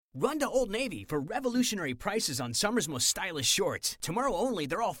Run to Old Navy for revolutionary prices on summer's most stylish shorts. Tomorrow only,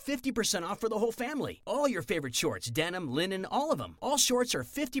 they're all 50% off for the whole family. All your favorite shorts, denim, linen, all of them. All shorts are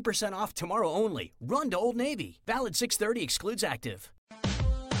 50% off tomorrow only. Run to Old Navy. Valid 6/30, excludes active.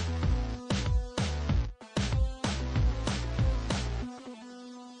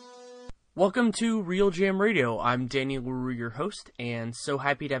 Welcome to Real Jam Radio. I'm Danny LaRue, your host, and so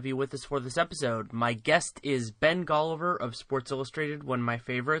happy to have you with us for this episode. My guest is Ben Golliver of Sports Illustrated, one of my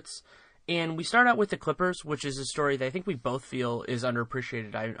favorites. And we start out with the Clippers, which is a story that I think we both feel is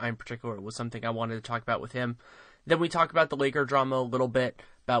underappreciated. I in particular, was something I wanted to talk about with him. Then we talk about the Laker drama a little bit,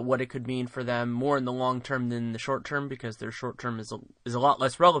 about what it could mean for them, more in the long term than the short term, because their short term is a lot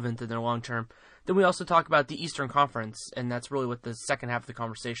less relevant than their long term. Then we also talk about the Eastern Conference, and that's really what the second half of the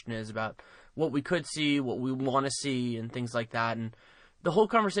conversation is about, what we could see, what we want to see, and things like that. And the whole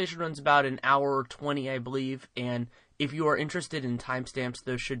conversation runs about an hour 20, I believe, and if you are interested in timestamps,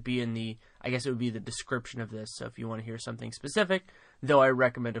 those should be in I guess it would be the description of this, so if you want to hear something specific, though I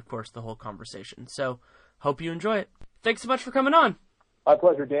recommend, of course, the whole conversation. So, hope you enjoy it. Thanks so much for coming on. My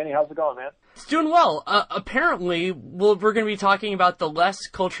pleasure, Danny. How's it going, man? It's doing well. Apparently, we're going to be talking about the less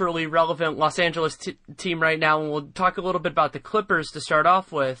culturally relevant Los Angeles team right now, and we'll talk a little bit about the Clippers to start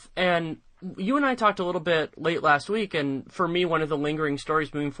off with. And you and I talked a little bit late last week, and for me, one of the lingering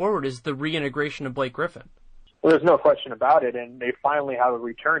stories moving forward is the reintegration of Blake Griffin. Well, there's no question about it, and they finally have a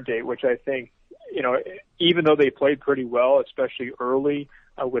return date, which I think, even though they played pretty well, especially early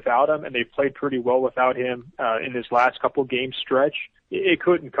without him, and they played pretty well without him in this last couple game stretch, it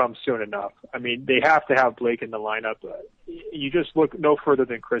couldn't come soon enough. I mean, they have to have Blake in the lineup. You just look no further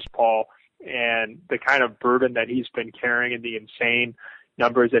than Chris Paul and the kind of burden that he's been carrying and the insane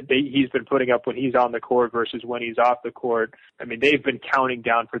numbers that he's been putting up when he's on the court versus when he's off the court. I mean, they've been counting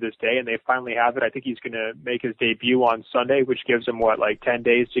down for this day, and they finally have it. I think he's going to make his debut on Sunday, which gives him, 10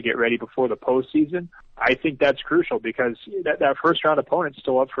 days to get ready before the postseason. I think that's crucial because that first-round opponent's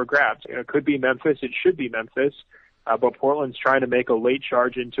still up for grabs. It could be Memphis. It should be Memphis. But Portland's trying to make a late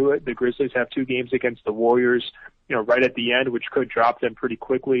charge into it. The Grizzlies have 2 games against the Warriors, right at the end, which could drop them pretty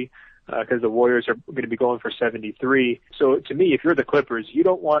quickly because the Warriors are going to be going for 73. So to me, if you're the Clippers, you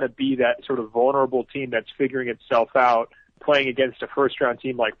don't want to be that sort of vulnerable team that's figuring itself out, playing against a first-round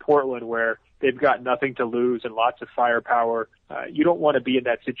team like Portland where they've got nothing to lose and lots of firepower. You don't want to be in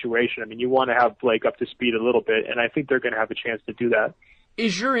that situation. I mean, you want to have Blake up to speed a little bit, and I think they're going to have a chance to do that.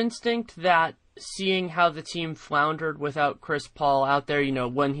 Is your instinct that seeing how the team floundered without Chris Paul out there,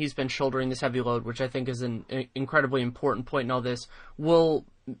 when he's been shouldering this heavy load, which I think is an incredibly important point in all this, will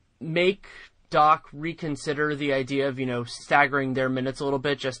make Doc reconsider the idea of, staggering their minutes a little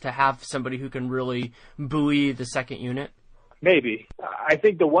bit just to have somebody who can really buoy the second unit? Maybe. I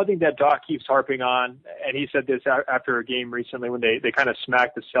think the one thing that Doc keeps harping on, and he said this after a game recently when they kind of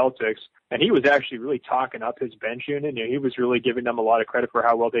smacked the Celtics, and he was actually really talking up his bench unit. He was really giving them a lot of credit for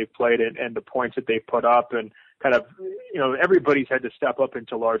how well they've played and the points that they put up, and kind of, everybody's had to step up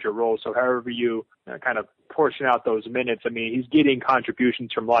into larger roles. So however you kind of portion out those minutes, I mean, he's getting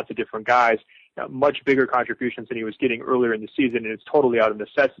contributions from lots of different guys, much bigger contributions than he was getting earlier in the season, and it's totally out of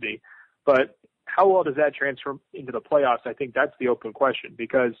necessity. But how well does that transfer into the playoffs? I think that's the open question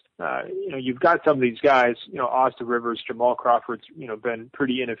because, you've got some of these guys, Austin Rivers, Jamal Crawford's, been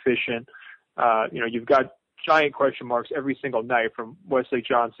pretty inefficient. You've got giant question marks every single night from Wesley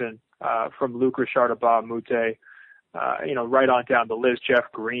Johnson, from Luc Richard, Mute, right on down the list,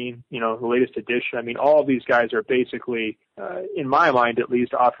 Jeff Green, the latest addition. I mean, all of these guys are basically, in my mind at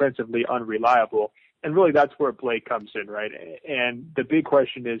least, offensively unreliable. And really that's where Blake comes in, right? And the big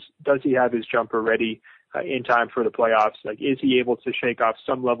question is, does he have his jumper ready in time for the playoffs? Like, is he able to shake off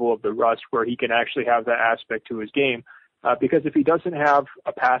some level of the rust where he can actually have that aspect to his game? Because if he doesn't have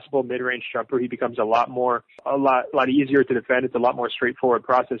a passable mid-range jumper, he becomes a lot easier to defend. It's a lot more straightforward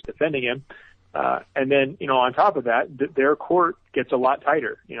process defending him. And then, on top of that, their court gets a lot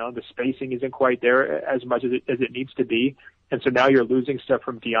tighter. The spacing isn't quite there as much as it needs to be. And so now you're losing stuff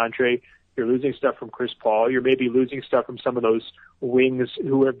from DeAndre. You're losing stuff from Chris Paul. You're maybe losing stuff from some of those wings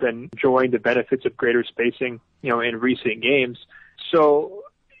who have been enjoying the benefits of greater spacing, in recent games. So,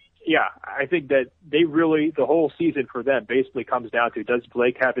 yeah, I think that the whole season for them basically comes down to, does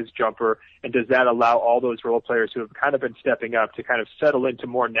Blake have his jumper, and does that allow all those role players who have kind of been stepping up to kind of settle into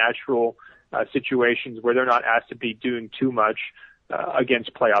more natural situations where they're not asked to be doing too much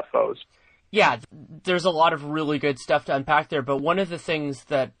against playoff foes? Yeah, there's a lot of really good stuff to unpack there, but one of the things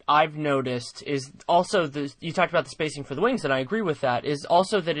that I've noticed is also you talked about the spacing for the wings, and I agree with that, is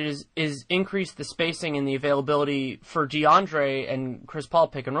also that it is increased the spacing and the availability for DeAndre and Chris Paul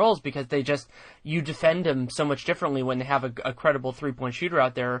pick and rolls, because you defend them so much differently when they have a credible three-point shooter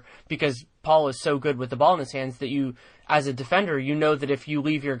out there, because Paul is so good with the ball in his hands that you, as a defender, you know that if you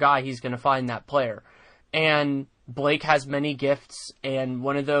leave your guy, he's going to find that player. And Blake has many gifts, and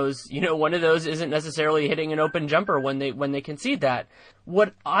one of those isn't necessarily hitting an open jumper when they concede that.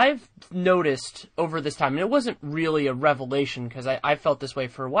 What I've noticed over this time, and it wasn't really a revelation because I felt this way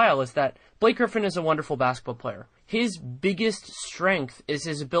for a while, is that Blake Griffin is a wonderful basketball player. His biggest strength is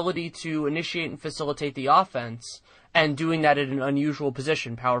his ability to initiate and facilitate the offense, and doing that at an unusual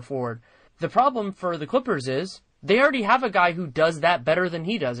position, power forward. The problem for the Clippers is they already have a guy who does that better than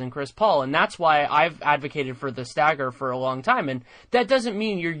he does in Chris Paul, and that's why I've advocated for the stagger for a long time. And that doesn't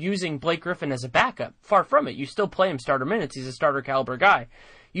mean you're using Blake Griffin as a backup. Far from it. You still play him starter minutes. He's a starter caliber guy.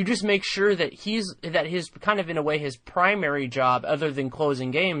 You just make sure that his kind of, in a way, his primary job, other than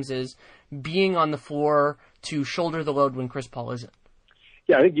closing games, is being on the floor to shoulder the load when Chris Paul isn't.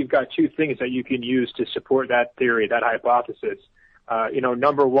 Yeah, I think you've got two things that you can use to support that theory, that hypothesis.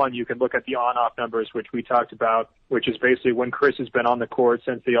 Number one, you can look at the on-off numbers, which we talked about, which is basically when Chris has been on the court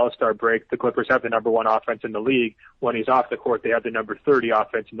since the All-Star break, the Clippers have the number one offense in the league. When he's off the court, they have the number 30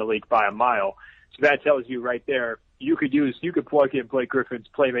 offense in the league by a mile. So that tells you right there, you could plug in Blake Griffin's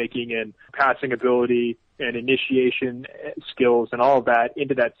playmaking and passing ability and initiation skills and all of that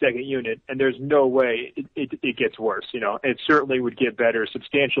into that second unit, and there's no way it gets worse. It certainly would get better,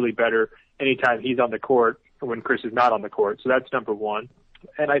 substantially better, anytime he's on the court when Chris is not on the court. So that's number one.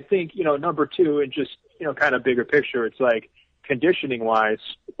 And I think, number two, and just, kind of bigger picture, it's like conditioning-wise,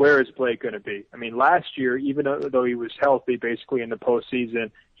 where is Blake going to be? I mean, last year, even though he was healthy basically in the postseason,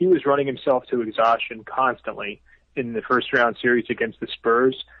 he was running himself to exhaustion constantly in the first-round series against the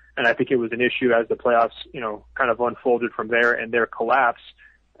Spurs. And I think it was an issue as the playoffs, kind of unfolded from there and their collapse.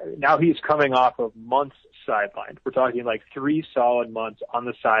 Now he's coming off of months sidelined. We're talking like 3 solid months on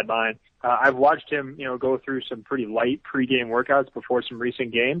the sideline. I've watched him, go through some pretty light pregame workouts before some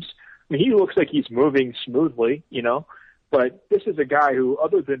recent games. I mean, he looks like he's moving smoothly, but this is a guy who,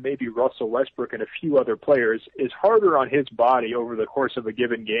 other than maybe Russell Westbrook and a few other players, is harder on his body over the course of a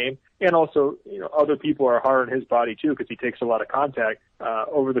given game. And also, other people are hard on his body too, because he takes a lot of contact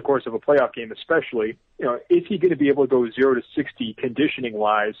over the course of a playoff game, especially. Is he going to be able to go 0 to 60 conditioning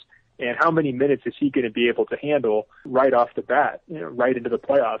wise? And how many minutes is he going to be able to handle right off the bat, right into the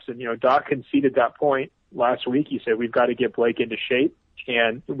playoffs? And, Doc conceded that point last week. He said, we've got to get Blake into shape,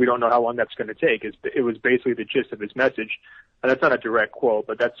 and we don't know how long that's going to take. It was basically the gist of his message. And that's not a direct quote,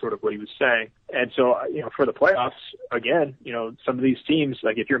 but that's sort of what he was saying. And so, for the playoffs, again, some of these teams,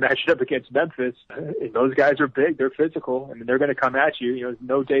 like if you're matched up against Memphis, those guys are big, they're physical, I mean, they're going to come at you.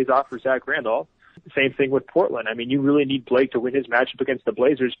 No days off for Zach Randolph. Same thing with Portland. I mean, you really need Blake to win his matchup against the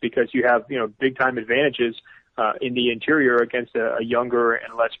Blazers because you have, big time advantages in the interior against a younger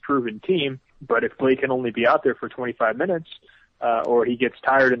and less proven team. But if Blake can only be out there for 25 minutes, or he gets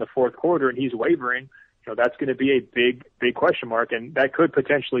tired in the fourth quarter and he's wavering, that's going to be a big question mark, and that could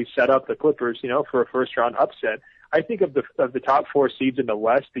potentially set up the Clippers, for a first round upset. I think of the top 4 seeds in the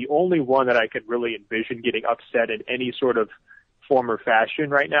West, the only one that I could really envision getting upset in any sort of form or fashion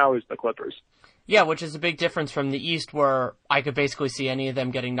right now is the Clippers. Yeah, which is a big difference from the East, where I could basically see any of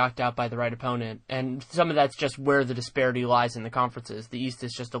them getting knocked out by the right opponent. And some of that's just where the disparity lies in the conferences. The East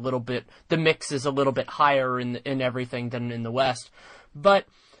is just a little bit, the mix is a little bit higher in everything than in the West. But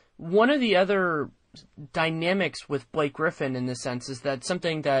one of the other dynamics with Blake Griffin in this sense is that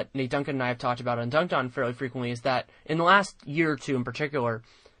something that Nate Duncan and I have talked about on Dunked On fairly frequently is that in the last year or two in particular,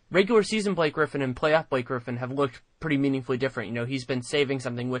 regular season Blake Griffin and playoff Blake Griffin have looked pretty meaningfully different. He's been saving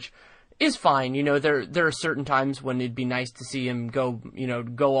something, which is fine. There are certain times when it'd be nice to see him go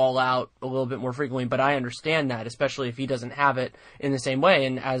all out a little bit more frequently, but I understand that, especially if he doesn't have it in the same way.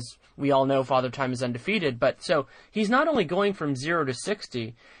 And as we all know, Father Time is undefeated. But so he's not only going from 0 to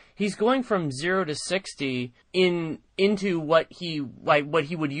 60, he's going from 0 to 60 into what he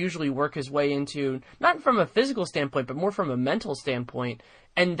would usually work his way into, not from a physical standpoint, but more from a mental standpoint.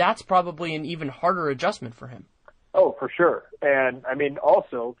 And that's probably an even harder adjustment for him. Oh, for sure. And I mean,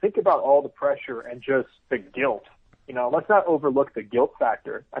 also think about all the pressure and just the guilt. Let's not overlook the guilt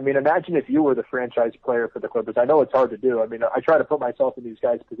factor. I mean, imagine if you were the franchise player for the Clippers. I know it's hard to do. I mean, I try to put myself in these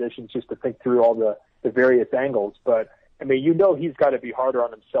guys' positions just to think through all the various angles. But I mean, he's got to be harder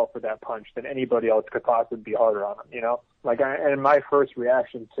on himself for that punch than anybody else could possibly be harder on him. And my first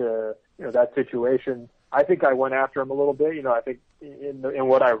reaction to that situation I think I went after him a little bit. I think in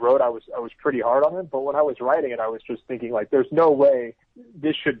what I wrote, I was pretty hard on him. But when I was writing it, I was just thinking, like, there's no way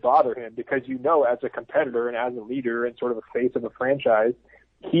this should bother him, because as a competitor and as a leader and sort of a face of a franchise,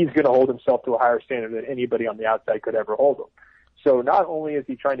 he's going to hold himself to a higher standard than anybody on the outside could ever hold him. So not only is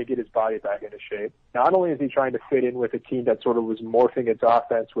he trying to get his body back into shape, not only is he trying to fit in with a team that sort of was morphing its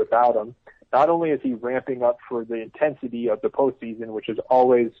offense without him, not only is he ramping up for the intensity of the postseason, which is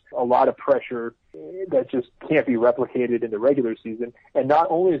always a lot of pressure that just can't be replicated in the regular season, and not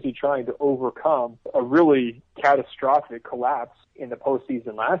only is he trying to overcome a really catastrophic collapse in the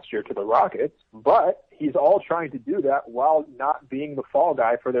postseason last year to the Rockets, but he's all trying to do that while not being the fall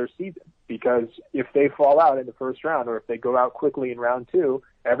guy for their season. Because if they fall out in the first round, or if they go out quickly in round 2,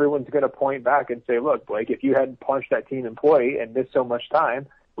 everyone's going to point back and say, look, Blake, if you hadn't punched that team employee and missed so much time,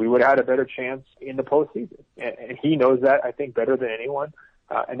 we would have had a better chance in the postseason. And he knows that, I think, better than anyone.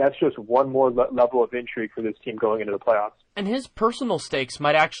 And that's just one more level of intrigue for this team going into the playoffs. And his personal stakes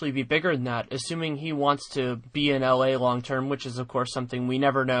might actually be bigger than that, assuming he wants to be in LA long term, which is, of course, something we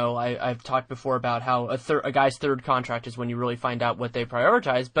never know. I've talked before about how a guy's third contract is when you really find out what they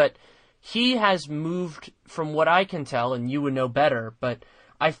prioritize. But he has moved, from what I can tell, and you would know better, but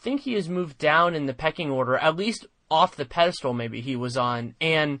I think he has moved down in the pecking order, at least off the pedestal maybe he was on.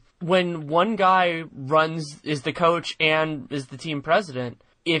 And when one guy is the coach and is the team president,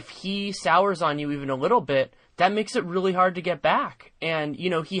 if he sours on you even a little bit, that makes it really hard to get back. And,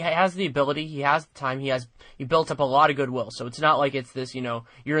 he has the ability, he has the time, he built up a lot of goodwill. So it's not like it's this,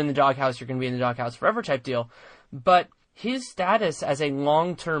 you're in the doghouse, you're going to be in the doghouse forever type deal. But his status as a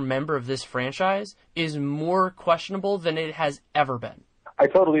long-term member of this franchise is more questionable than it has ever been. I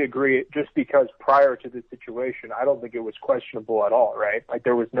totally agree, just because prior to this situation, I don't think it was questionable at all, right? Like,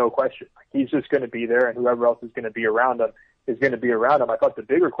 there was no question. He's just going to be there, and whoever else is going to be around him is going to be around him. I thought the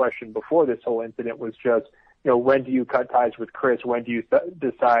bigger question before this whole incident was just, when do you cut ties with Chris? When do you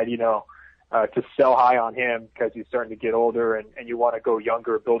decide, to sell high on him because he's starting to get older and you want to go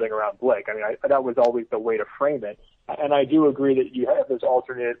younger building around Blake? I mean, that was always the way to frame it. And I do agree that you have this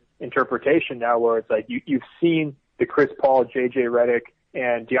alternate interpretation now where it's like you've seen the Chris Paul, J.J. Redick,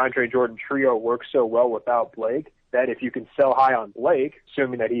 and DeAndre Jordan trio work so well without Blake that if you can sell high on Blake,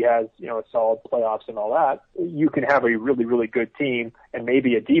 assuming that he has, a solid playoffs and all that, you can have a really, really good team and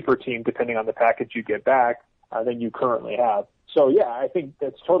maybe a deeper team depending on the package you get back than you currently have. So, yeah, I think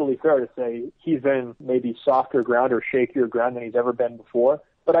that's totally fair to say he's in maybe softer ground or shakier ground than he's ever been before.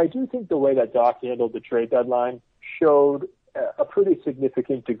 But I do think the way that Doc handled the trade deadline showed a pretty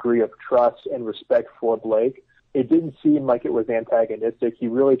significant degree of trust and respect for Blake. It didn't seem like it was antagonistic. He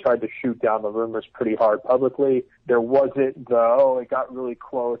really tried to shoot down the rumors pretty hard publicly. There wasn't it got really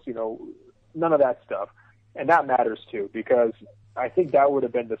close, none of that stuff. And that matters too, because I think that would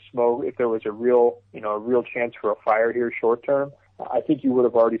have been the smoke if there was a real chance for a fire here short term. I think you would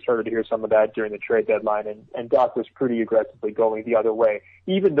have already started to hear some of that during the trade deadline, and Doc was pretty aggressively going the other way,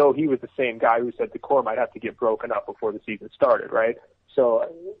 even though he was the same guy who said the core might have to get broken up before the season started, right? So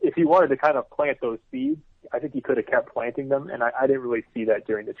if he wanted to kind of plant those seeds, I think he could have kept planting them, and I didn't really see that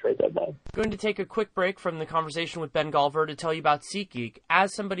during the trade deadline. Going to take a quick break from the conversation with Ben Golliver to tell you about SeatGeek.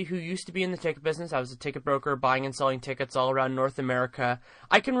 As somebody who used to be in the ticket business, I was a ticket broker buying and selling tickets all around North America.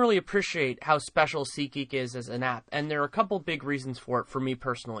 I can really appreciate how special SeatGeek is as an app, and there are a couple big reasons for it for me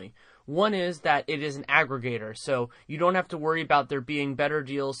personally. One is that it is an aggregator, so you don't have to worry about there being better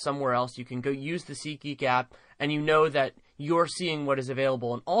deals somewhere else. You can go use the SeatGeek app, and you know that you're seeing what is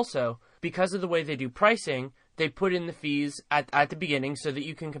available. And also, because of the way they do pricing, they put in the fees at the beginning so that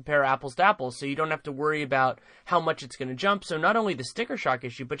you can compare apples to apples, so you don't have to worry about how much it's going to jump. So not only the sticker shock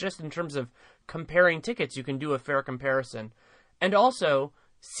issue, but just in terms of comparing tickets, you can do a fair comparison. And also,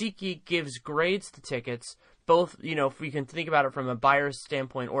 SeatGeek gives grades to tickets, both, if we can think about it from a buyer's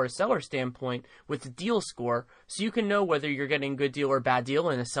standpoint or a seller's standpoint, with the deal score, so you can know whether you're getting a good deal or a bad deal,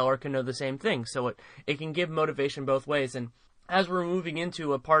 and a seller can know the same thing. So it can give motivation both ways. And as we're moving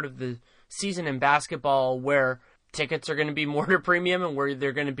into a part of the season in basketball where tickets are going to be more to premium and where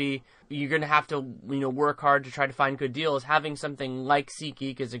you're going to have to, work hard to try to find good deals, having something like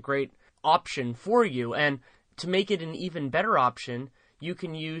SeatGeek is a great option for you. And to make it an even better option, you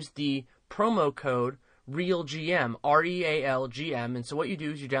can use the promo code REALGM, REALGM. And so what you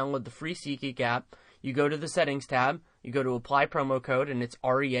do is you download the free SeatGeek app, you go to the settings tab, you go to apply promo code, and it's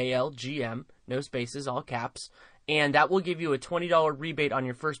REALGM, no spaces, all caps. And that will give you a $20 rebate on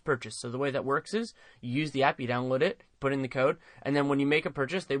your first purchase. So the way that works is you use the app, you download it, put in the code, and then when you make a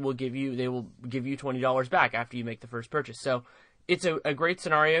purchase, they will give you $20 back after you make the first purchase. So it's a great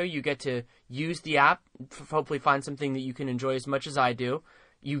scenario. You get to use the app, hopefully find something that you can enjoy as much as I do.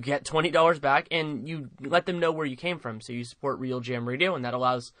 you get $20 back, and you let them know where you came from. So you support Real Jam Radio, and that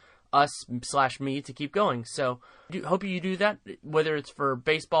allows us/me to keep going. So hope you do that, whether it's for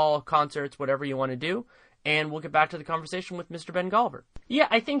baseball, concerts, whatever you want to do. And we'll get back to the conversation with Mr. Ben Golliver. Yeah,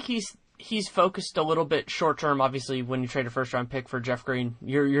 I think he's focused a little bit short term. Obviously, when you trade a first round pick for Jeff Green,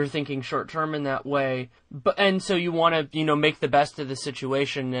 you're thinking short term in that way. And so you want to make the best of the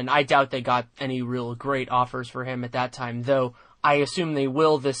situation. And I doubt they got any real great offers for him at that time, though I assume they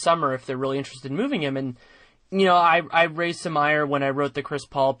will this summer if they're really interested in moving him. And I raised some ire when I wrote the Chris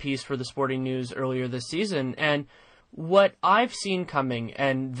Paul piece for the Sporting News earlier this season, and what I've seen coming,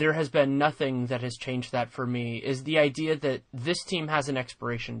 and there has been nothing that has changed that for me, is the idea that this team has an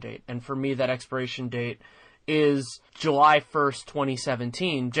expiration date. And for me, that expiration date is July 1st,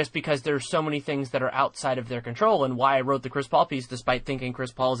 2017, just because there's so many things that are outside of their control. And why I wrote the Chris Paul piece, despite thinking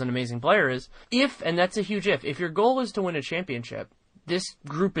Chris Paul is an amazing player, is and that's a huge if your goal is to win a championship, this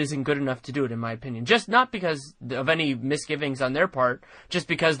group isn't good enough to do it, in my opinion. Just not because of any misgivings on their part, just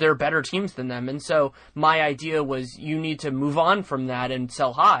because they're better teams than them. And so my idea was you need to move on from that and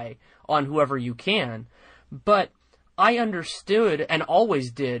sell high on whoever you can. But I understood and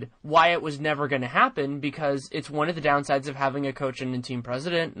always did why it was never going to happen, because it's one of the downsides of having a coach and a team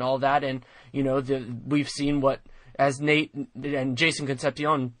president and all that. And, we've seen what, as Nate and Jason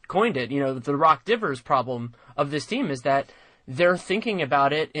Concepcion coined it, the Rock Divers problem of this team is that they're thinking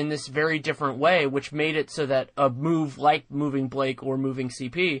about it in this very different way, which made it so that a move like moving Blake or moving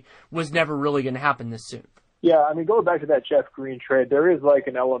CP was never really going to happen this soon. Yeah, going back to that Jeff Green trade, there is like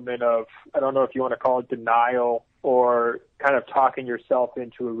an element of, I don't know if you want to call it denial or kind of talking yourself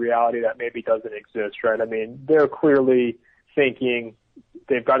into a reality that maybe doesn't exist, right? They're clearly thinking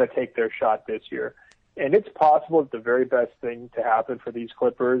they've got to take their shot this year. And it's possible that the very best thing to happen for these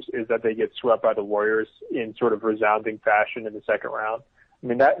Clippers is that they get swept by the Warriors in sort of resounding fashion in the second round.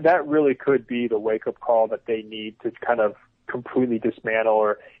 That really could be the wake-up call that they need to kind of completely dismantle,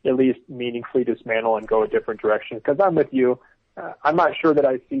 or at least meaningfully dismantle, and go a different direction. Because I'm with you. I'm not sure that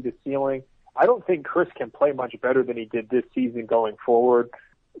I see the ceiling. I don't think Chris can play much better than he did this season going forward.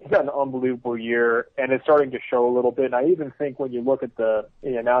 He's had an unbelievable year, and it's starting to show a little bit. And I even think when you look at the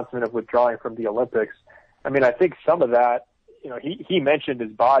announcement of withdrawing from the Olympics, I think some of that, he mentioned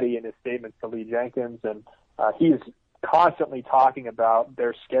his body in his statements to Lee Jenkins, and he's constantly talking about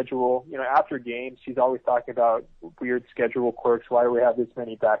their schedule. After games, he's always talking about weird schedule quirks. Why do we have this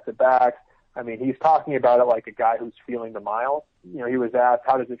many back-to-backs? He's talking about it like a guy who's feeling the miles. He was asked,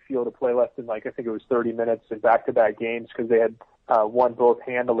 how does it feel to play less than, I think it was 30 minutes in back-to-back games, because they had won both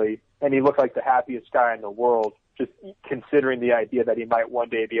handily, and he looked like the happiest guy in the world, just considering the idea that he might one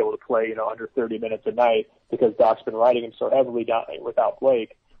day be able to play, under 30 minutes a night, because Doc's been riding him so heavily down without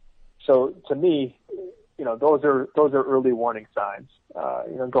Blake. So to me, those are early warning signs,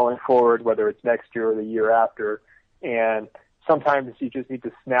 going forward, whether it's next year or the year after. And sometimes you just need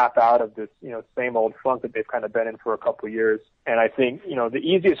to snap out of this, same old funk that they've kind of been in for a couple of years. And I think, the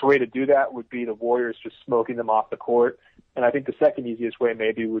easiest way to do that would be the Warriors just smoking them off the court. And I think the second easiest way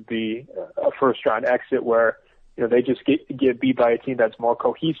maybe would be a first-round exit where, they just get beat by a team that's more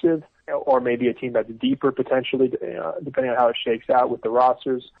cohesive, or maybe a team that's deeper potentially, depending on how it shakes out with the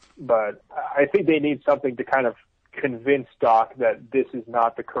rosters. But I think they need something to kind of convince Doc that this is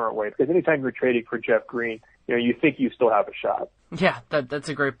not the current way. Because anytime you're trading for Jeff Green, you think you still have a shot. Yeah, that's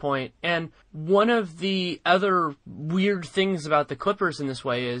a great point. And one of the other weird things about the Clippers in this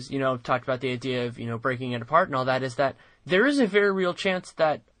way is, I've talked about the idea of, breaking it apart and all that, is that there is a very real chance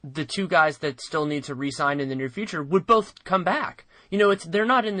that the two guys that still need to re-sign in the near future would both come back. They're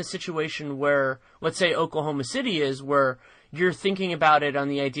not in the situation where, let's say, Oklahoma City is, where you're thinking about it on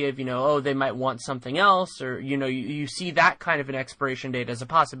the idea of, they might want something else, or, you see that kind of an expiration date as a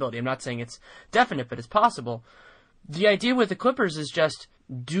possibility. I'm not saying it's definite, but it's possible. The idea with the Clippers is just,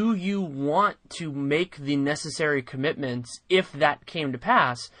 do you want to make the necessary commitments if that came to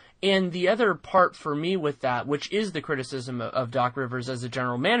pass? And the other part for me with that, which is the criticism of Doc Rivers as a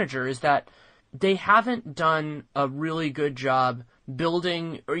general manager, is that they haven't done a really good job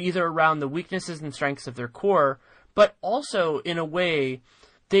building, or either around the weaknesses and strengths of their core, but also in a way,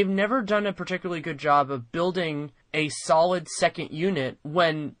 they've never done a particularly good job of building a solid second unit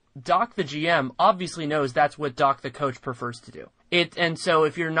when Doc the GM obviously knows that's what Doc the coach prefers to do. And so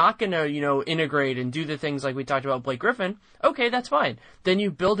if you're not going to, integrate and do the things like we talked about Blake Griffin, okay, that's fine. Then you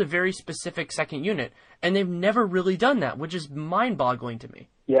build a very specific second unit. And they've never really done that, which is mind-boggling to me.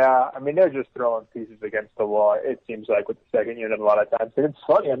 Yeah, they're just throwing pieces against the wall, it seems like, with the second unit a lot of times. And it's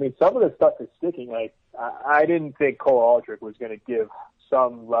funny, some of the stuff is sticking. Like, I didn't think Cole Aldrich was going to give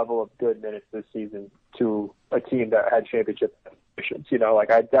some level of good minutes this season to a team that had championship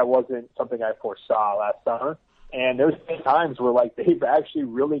situations. That wasn't something I foresaw last summer. And there's been times where, they've actually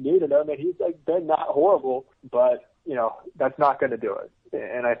really needed him, and he's, been not horrible, but, that's not going to do it.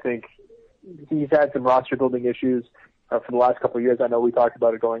 And I think he's had some roster-building issues for the last couple of years. I know we talked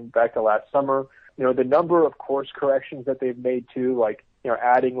about it going back to last summer. The number of course corrections that they've made, too,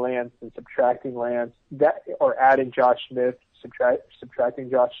 adding Lance and subtracting Lance, or adding Josh Smith, subtracting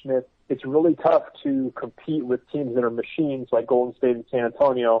Josh Smith. It's really tough to compete with teams that are machines like Golden State and San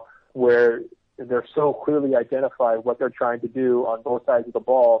Antonio, where they're so clearly identified what they're trying to do on both sides of the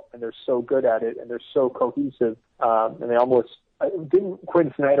ball, and they're so good at it, and they're so cohesive. And they almost didn't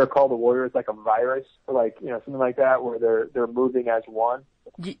Quinn Snyder call the Warriors like a virus, or something like that, where they're moving as one.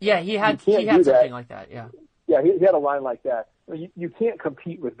 Yeah, he had something like that. Yeah, he had a line like that. You can't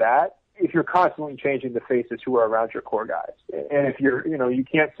compete with that if you're constantly changing the faces who are around your core guys. And if you're, you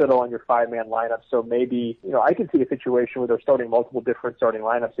can't settle on your 5-man lineup. So maybe, I can see a situation where they're starting multiple different starting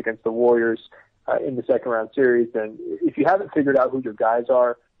lineups against the Warriors in the second round series. And if you haven't figured out who your guys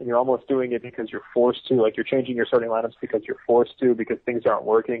are, and you're almost doing it because you're forced to, you're changing your starting lineups because you're forced to, because things aren't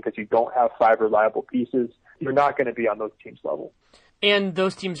working, because you don't have 5 reliable pieces, you're not going to be on those teams' level. And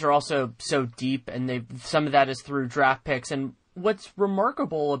those teams are also so deep, and some of that is through draft picks. And what's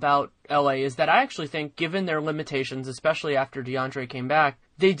remarkable about LA is that I actually think, given their limitations, especially after DeAndre came back,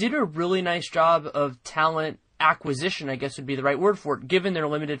 they did a really nice job of talent acquisition, I guess would be the right word for it, given their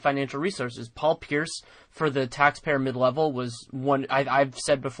limited financial resources. Paul Pierce, for the taxpayer mid-level, was one. I've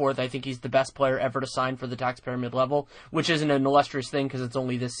said before that I think he's the best player ever to sign for the taxpayer mid-level, which isn't an illustrious thing because it's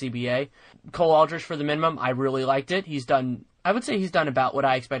only this CBA. Cole Aldrich for the minimum, I really liked it. I would say he's done about what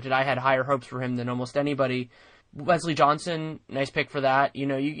I expected. I had higher hopes for him than almost anybody. Wesley Johnson, nice pick for that.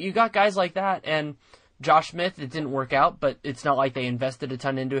 You got guys like that. And Josh Smith, it didn't work out, but it's not like they invested a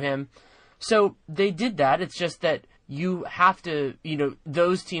ton into him. So they did that. It's just that you have to,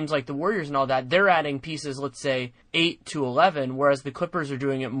 those teams like the Warriors and all that, they're adding pieces, let's say, 8 to 11, whereas the Clippers are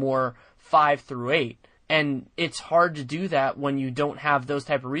doing it more 5 through 8. And it's hard to do that when you don't have those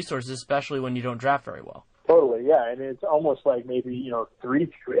type of resources, especially when you don't draft very well. Totally, yeah, and it's almost like maybe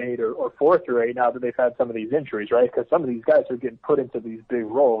 3 through 8 or 4 through 8 now that they've had some of these injuries, right? Because some of these guys are getting put into these big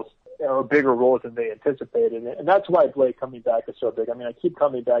roles, or bigger roles than they anticipated, and that's why Blake coming back is so big. I mean, I keep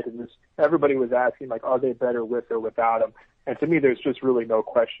coming back to this. Everybody was asking are they better with or without him? And to me, there's just really no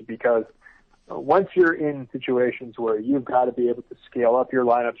question, because once you're in situations where you've got to be able to scale up your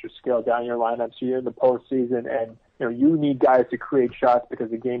lineups or scale down your lineups, you're in the postseason, and you need guys to create shots because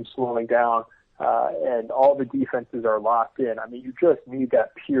the game's slowing down. And all the defenses are locked in. I mean, you just need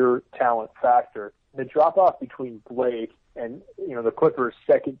that pure talent factor. The drop-off between Blake and, the Clippers'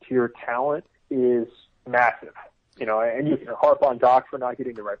 second-tier talent is massive. And you can harp on Doc for not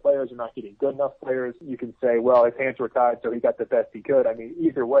getting the right players or not getting good enough players. You can say, well, his hands were tied, so he got the best he could. I mean,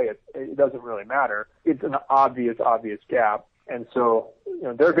 either way, it doesn't really matter. It's an obvious gap. And so,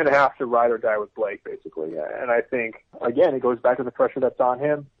 they're going to have to ride or die with Blake, basically. And I think, again, it goes back to the pressure that's on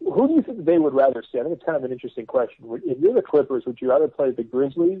him. Who do you think they would rather see? I think it's kind of an interesting question. If you're the Clippers, would you rather play the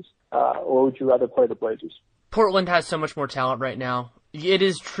Grizzlies or would you rather play the Blazers? Portland has so much more talent right now. It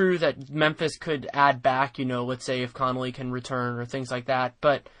is true that Memphis could add back, let's say if Conley can return or things like that,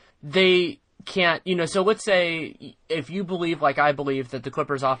 but they can't, so let's say if you believe, like I believe, that the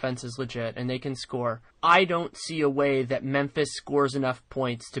Clippers offense is legit and they can score, I don't see a way that Memphis scores enough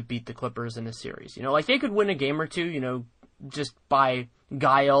points to beat the Clippers in a series. They could win a game or two, just by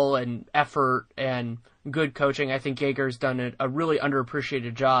guile and effort and good coaching. I think Jaeger's done a really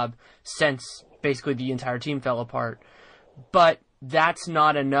underappreciated job since basically the entire team fell apart. But that's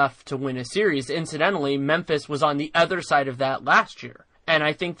not enough to win a series. Incidentally, Memphis was on the other side of that last year. And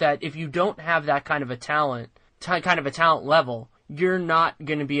I think that if you don't have that kind of a talent level, you're not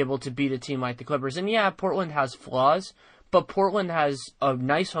going to be able to beat a team like the Clippers. And yeah, Portland has flaws, but Portland has a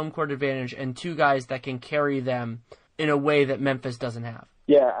nice home court advantage and 2 guys that can carry them in a way that Memphis doesn't have.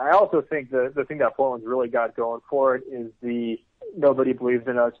 Yeah, I also think the thing that Portland's really got going for it is the nobody believes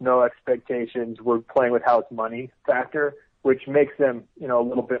in us, no expectations, we're playing with house money factor, which makes them, a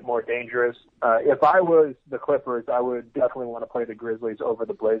little bit more dangerous. If I was the Clippers, I would definitely want to play the Grizzlies over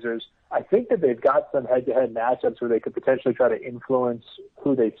the Blazers. I think that they've got some head-to-head matchups where they could potentially try to influence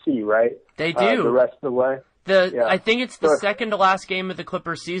who they see, right? They do. The rest of the way. I think it's the second to last game of the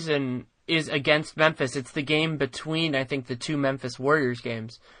Clippers season is against Memphis. It's the game between, I think, the 2 Memphis Warriors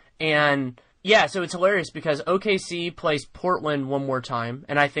games. And yeah, so it's hilarious because OKC plays Portland one more time,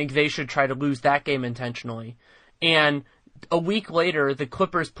 and I think they should try to lose that game intentionally. And a week later, the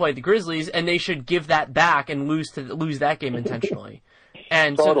Clippers play the Grizzlies, and they should give that back and lose that game intentionally.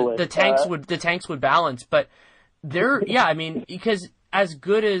 And totally. So the tanks would balance. But Because as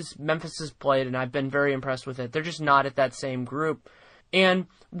good as Memphis has played, and I've been very impressed with it, they're just not at that same group. And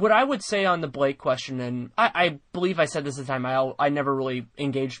what I would say on the Blake question, and I believe I said this at the time, I never really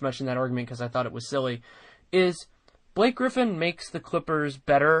engaged much in that argument because I thought it was silly, is Blake Griffin makes the Clippers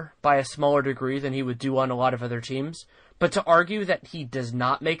better by a smaller degree than he would do on a lot of other teams. But to argue that he does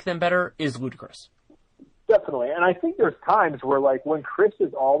not make them better is ludicrous. Definitely. And I think there's times where, like, when Chris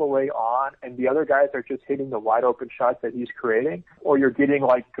is all the way on and the other guys are just hitting the wide open shots that he's creating, or you're getting,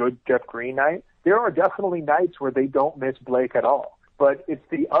 like, good Jeff Green night, there are definitely nights where they don't miss Blake at all. But it's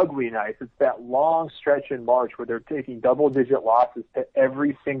the ugly nights. It's that long stretch in March where they're taking double-digit losses to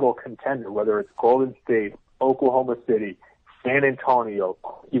every single contender, whether it's Golden State, Oklahoma City, San Antonio,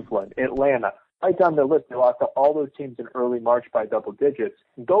 Cleveland, Atlanta. Right down the list, they lost to all those teams in early March by double digits.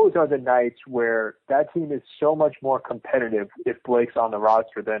 Those are the nights where that team is so much more competitive if Blake's on the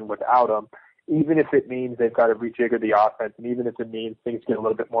roster than without him, even if it means they've got to rejigger the offense, and even if it means things get a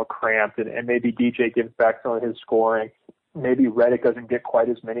little bit more cramped, and maybe DJ gives back some of his scoring. Maybe Redick doesn't get quite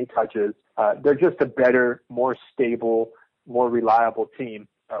as many touches. They're just a better, more stable, more reliable team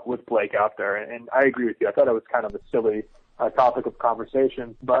with Blake out there. And I agree with you. I thought it was kind of a silly topic of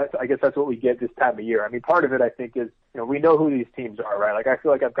conversation, but I guess that's what we get this time of year. I mean, part of it, I think, is, we know who these teams are, right? Like, I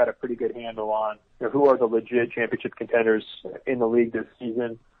feel like I've got a pretty good handle on who are the legit championship contenders in the league this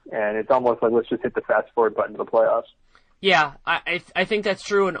season, and it's almost like let's just hit the fast forward button to the playoffs. Yeah, I think that's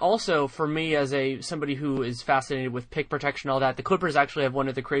true, and also for me as somebody who is fascinated with pick protection and all that, the Clippers actually have one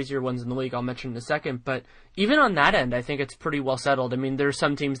of the crazier ones in the league. I'll mention in a second, but even on that end, I think it's pretty well settled. I mean, there's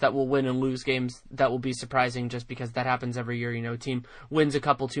some teams that will win and lose games that will be surprising just because that happens every year. A team wins a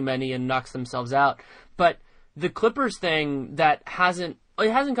couple too many and knocks themselves out. But the Clippers thing that hasn't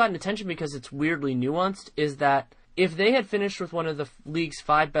gotten attention because it's weirdly nuanced is that if they had finished with one of the league's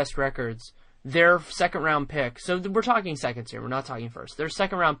 5 best records, their second-round pick, so we're talking seconds here, we're not talking first, their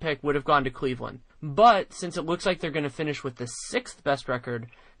second-round pick would have gone to Cleveland. But since it looks like they're going to finish with the 6th best record,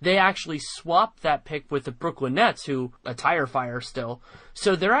 they actually swapped that pick with the Brooklyn Nets, who a tire fire still.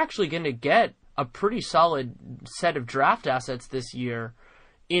 So they're actually going to get a pretty solid set of draft assets this year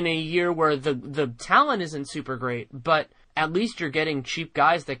in a year where the talent isn't super great, but at least you're getting cheap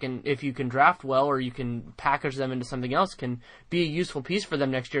guys that can, if you can draft well or you can package them into something else, can be a useful piece for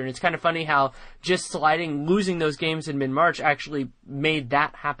them next year. And it's kind of funny how just losing those games in mid-March actually made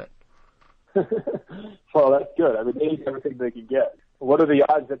that happen. Well, that's good. I mean, they need everything they can get. What are the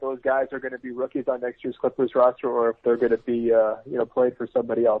odds that those guys are going to be rookies on next year's Clippers roster, or if they're going to be, played for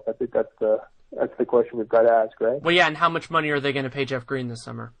somebody else? I think that's the question we've got to ask, right? Well, yeah, and how much money are they going to pay Jeff Green this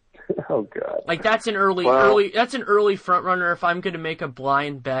summer? Oh God! Like that's an early front runner. If I'm going to make a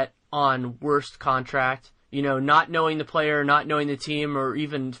blind bet on worst contract, not knowing the player, not knowing the team, or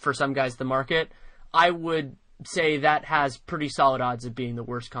even for some guys the market, I would say that has pretty solid odds of being the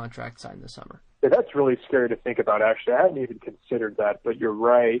worst contract signed this summer. Yeah, that's really scary to think about. Actually, I hadn't even considered that, but you're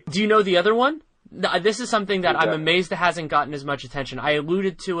right. Do you know the other one? This is something that I'm amazed it hasn't gotten as much attention. I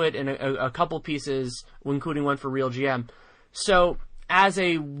alluded to it in a couple pieces, including one for Real GM. So, as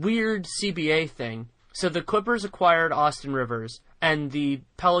a weird CBA thing, so the Clippers acquired Austin Rivers, and the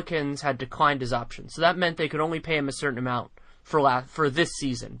Pelicans had declined his option. So that meant they could only pay him a certain amount for this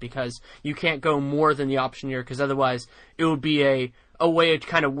season, because you can't go more than the option year, because otherwise it would be a way to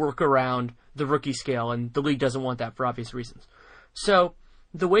kind of work around the rookie scale, and the league doesn't want that for obvious reasons. So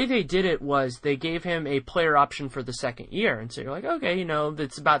the way they did it was they gave him a player option for the second year, and so you're like, okay,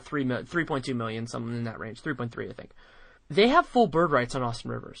 it's about $3.2 million, something in that range, 3.3, I think. They have full bird rights on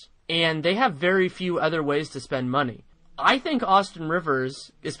Austin Rivers, and they have very few other ways to spend money. I think Austin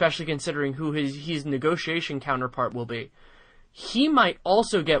Rivers, especially considering who his negotiation counterpart will be, he might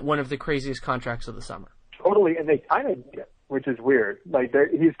also get one of the craziest contracts of the summer. Totally, and they kind of get, which is weird. Like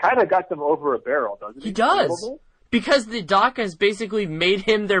he's kind of got them over a barrel, doesn't he? He does. Because the Doc has basically made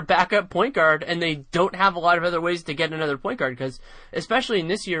him their backup point guard, and they don't have a lot of other ways to get another point guard, because especially in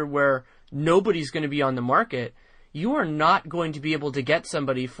this year where nobody's going to be on the market, you are not going to be able to get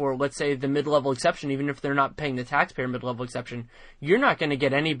somebody for, let's say, the mid-level exception, even if they're not paying the taxpayer mid-level exception. You're not going to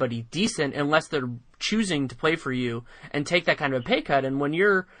get anybody decent unless they're choosing to play for you and take that kind of a pay cut. And when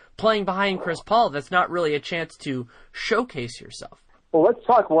you're playing behind Chris Paul, that's not really a chance to showcase yourself. Well, let's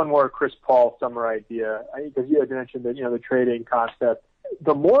talk one more Chris Paul summer idea, because you had mentioned that, the trading concept.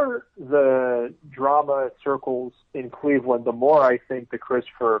 The more the drama circles in Cleveland, the more I think the Chris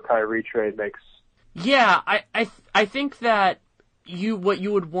for Kyrie trade makes. Yeah, I think that what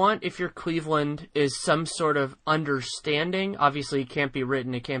you would want if you're Cleveland is some sort of understanding. Obviously, it can't be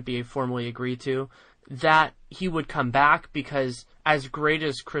written, it can't be formally agreed to, that he would come back because as great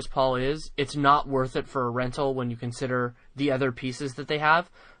as Chris Paul is, it's not worth it for a rental when you consider the other pieces that they have.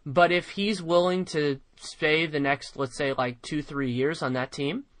 But if he's willing to stay the next, let's say, like 2-3 years on that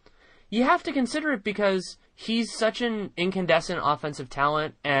team, you have to consider it because he's such an incandescent offensive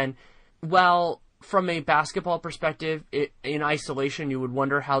talent. And while from a basketball perspective, in isolation, you would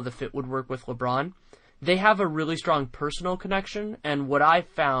wonder how the fit would work with LeBron, they have a really strong personal connection. And what I've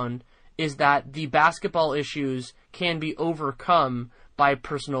found is that the basketball issues can be overcome by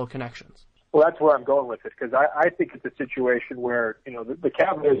personal connections. Well, that's where I'm going with it, because I think it's a situation where, the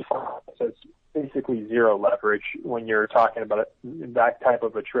Cavaliers has basically zero leverage when you're talking about that type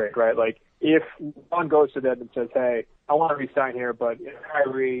of a trade, right? Like, if one goes to them and says, hey, I want to resign here, but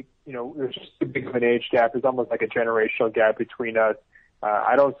Kyrie, there's just too big of an age gap. There's almost like a generational gap between us.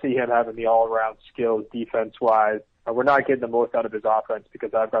 I don't see him having the all-around skills defense-wise. We're not getting the most out of his offense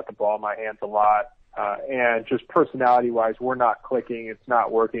because I've got the ball in my hands a lot. And just personality-wise, we're not clicking. It's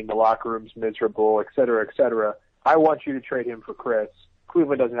not working. The locker room's miserable, et cetera, et cetera. I want you to trade him for Chris.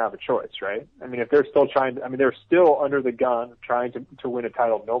 Cleveland doesn't have a choice, right? I mean, if they're still they're still under the gun trying to win a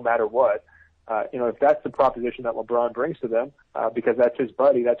title no matter what. If that's the proposition that LeBron brings to them, because that's his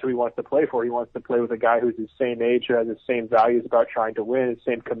buddy, that's who he wants to play for. He wants to play with a guy who's the same age, who has the same values about trying to win,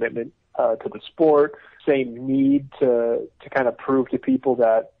 the same commitment to the sport, same need to kind of prove to people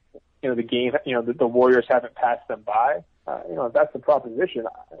that, the game, the Warriors haven't passed them by. If that's the proposition,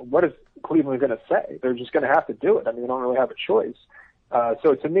 what is Cleveland going to say? They're just going to have to do it. I mean, they don't really have a choice.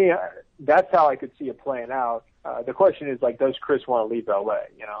 So to me, that's how I could see it playing out. The question is, like, does Chris want to leave LA?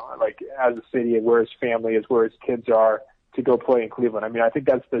 Like, as a city, where his family is, where his kids are, to go play in Cleveland. I mean, I think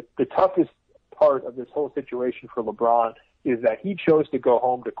that's the toughest part of this whole situation for LeBron, is that he chose to go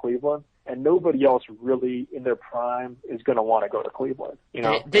home to Cleveland, and nobody else really in their prime is going to want to go to Cleveland.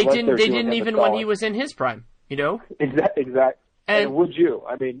 They didn't even when he was in his prime. Exactly. And would you?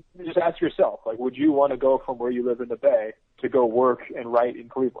 I mean, just ask yourself, like, would you want to go from where you live in the Bay to go work and write in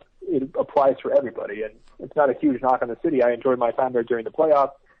Cleveland? It applies for everybody, and it's not a huge knock on the city. I enjoyed my time there during the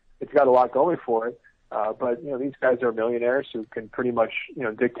playoffs. It's got a lot going for it. But, these guys are millionaires who can pretty much,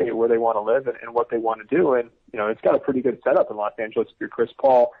 dictate where they want to live and what they want to do. And, it's got a pretty good setup in Los Angeles. If you're Chris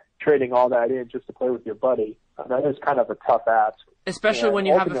Paul, trading all that in just to play with your buddy, that is kind of a tough ask. Especially when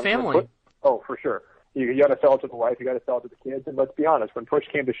you have a family. Oh, for sure. You got to sell it to the wife. You got to sell it to the kids. And let's be honest, when push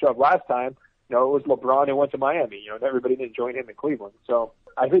came to shove last time, it was LeBron who went to Miami. Everybody didn't join him in Cleveland. So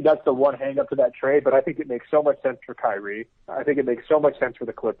I think that's the one hang up to that trade. But I think it makes so much sense for Kyrie. I think it makes so much sense for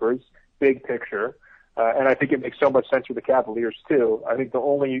the Clippers, big picture. And I think it makes so much sense for the Cavaliers too. I think the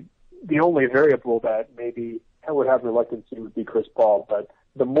only variable that maybe I would have reluctance to would be Chris Paul. But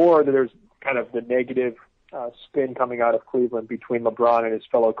the more that there's kind of the negative spin coming out of Cleveland between LeBron and his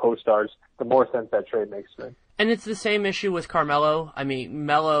fellow co-stars, the more sense that trade makes to me. And it's the same issue with Carmelo. I mean,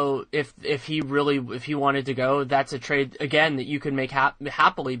 Melo, if he wanted to go, that's a trade, again, that you can make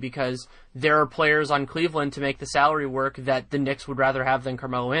happily, because there are players on Cleveland to make the salary work that the Knicks would rather have than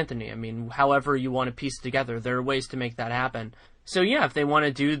Carmelo Anthony. I mean, however you want to piece it together, there are ways to make that happen. So yeah, if they want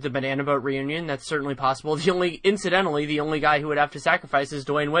to do the Banana Boat reunion, that's certainly possible. Incidentally, the only guy who would have to sacrifice is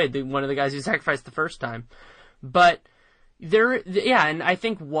Dwayne Wade, one of the guys who sacrificed the first time. But and I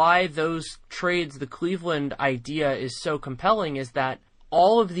think why those trades, the Cleveland idea is so compelling, is that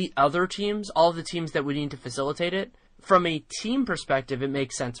all of the other teams, all of the teams that would need to facilitate it, from a team perspective, it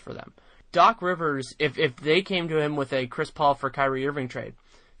makes sense for them. Doc Rivers, if they came to him with a Chris Paul for Kyrie Irving trade,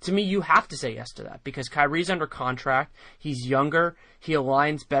 to me, you have to say yes to that, because Kyrie's under contract. He's younger. He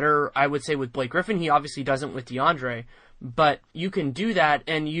aligns better, I would say, with Blake Griffin. He obviously doesn't with DeAndre, but you can do that,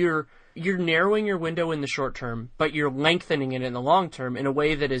 and you're narrowing your window in the short term, but you're lengthening it in the long term in a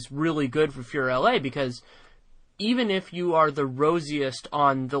way that is really good for your LA, because even if you are the rosiest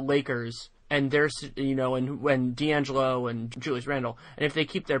on the Lakers, and there's, and when D'Angelo and Julius Randle, and if they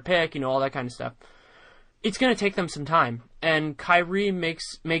keep their pick, all that kind of stuff, it's going to take them some time. And Kyrie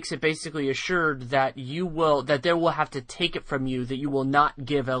makes it basically assured that they will have to take it from you, that you will not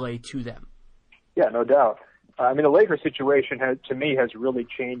give LA to them. Yeah, no doubt. I mean, the Lakers situation has really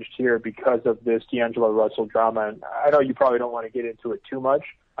changed here because of this D'Angelo Russell drama. And I know you probably don't want to get into it too much.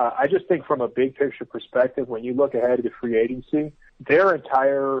 I just think from a big picture perspective, when you look ahead to free agency, their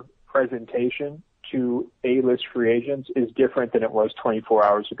entire presentation to A-list free agents is different than it was 24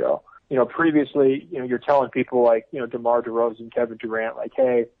 hours ago. Previously, you're telling people like, DeMar DeRozan, Kevin Durant, like,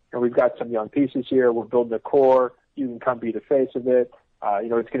 hey, we've got some young pieces here. We're building a core. You can come be the face of it.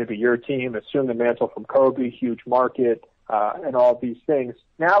 It's going to be your team. Assume the mantle from Kobe, huge market, and all these things.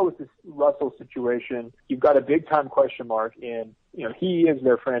 Now with this Russell situation, you've got a big time question mark in he is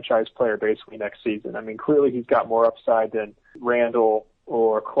their franchise player basically next season. I mean, clearly he's got more upside than Randall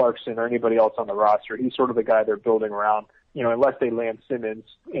or Clarkson or anybody else on the roster. He's sort of the guy they're building around, unless they land Simmons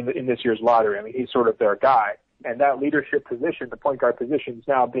in this year's lottery. I mean, he's sort of their guy. And that leadership position, the point guard position, is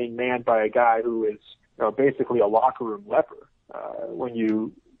now being manned by a guy who is basically a locker room leper. When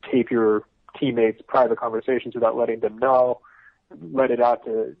you tape your teammates' private conversations without letting them know, let it out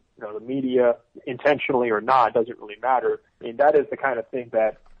to the media, intentionally or not, doesn't really matter. I mean, that is the kind of thing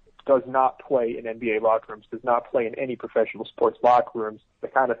that does not play in NBA locker rooms, does not play in any professional sports locker rooms, the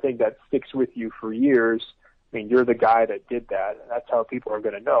kind of thing that sticks with you for years. I mean, you're the guy that did that, and that's how people are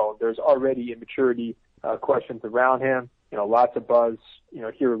going to know. There's already immaturity questions around him, lots of buzz,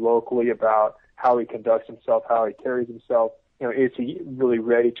 here locally about how he conducts himself, how he carries himself. Is he really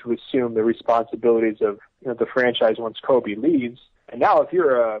ready to assume the responsibilities of the franchise once Kobe leaves? And now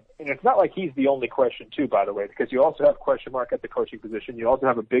and it's not like he's the only question too, by the way, because you also have question mark at the coaching position. You also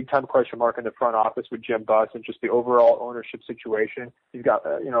have a big time question mark in the front office with Jim Buss and just the overall ownership situation. You've got,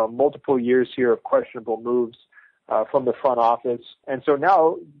 multiple years here of questionable moves from the front office. And so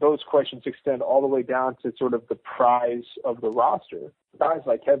now those questions extend all the way down to sort of the prize of the roster. Guys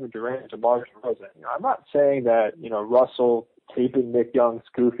like Kevin Durant and DeMar DeRozan. I'm not saying that, Russell taping Nick Young's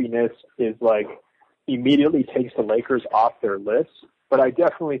goofiness is like immediately takes the Lakers off their list, but I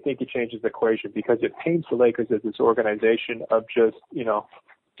definitely think it changes the equation because it paints the Lakers as this organization of just,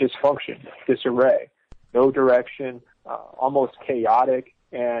 dysfunction, disarray, no direction, almost chaotic,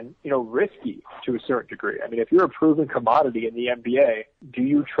 and, risky to a certain degree. I mean, if you're a proven commodity in the NBA, do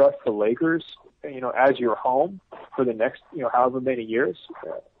you trust the Lakers, as your home for the next, however many years?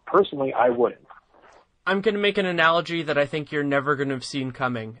 Personally, I wouldn't. I'm going to make an analogy that I think you're never going to have seen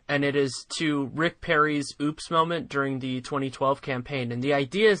coming, and it is to Rick Perry's oops moment during the 2012 campaign. And the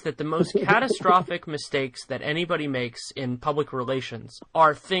idea is that the most catastrophic mistakes that anybody makes in public relations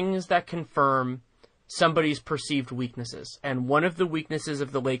are things that confirm somebody's perceived weaknesses. And one of the weaknesses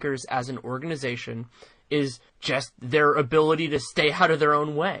of the Lakers as an organization is just their ability to stay out of their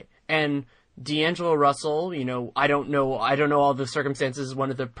own way. And D'Angelo Russell, I don't know all the circumstances. One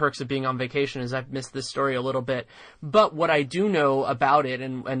of the perks of being on vacation is I've missed this story a little bit. But what I do know about it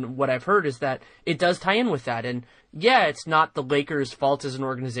and what I've heard is that it does tie in with that. And yeah, it's not the Lakers' fault as an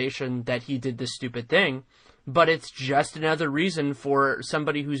organization that he did this stupid thing, but it's just another reason for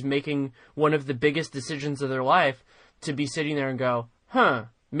somebody who's making one of the biggest decisions of their life to be sitting there and go,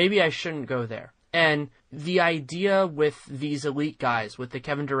 maybe I shouldn't go there. And the idea with these elite guys, with the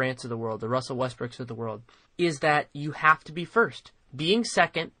Kevin Durants of the world, the Russell Westbrooks of the world, is that you have to be first. Being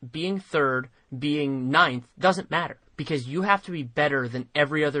second, being third, being ninth doesn't matter because you have to be better than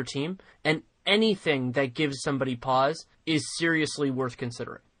every other team, and anything that gives somebody pause is seriously worth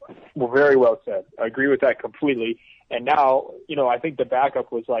considering. Well, very well said. I agree with that completely. And now, I think the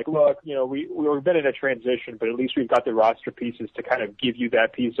backup was like, look, we've been in a transition, but at least we've got the roster pieces to kind of give you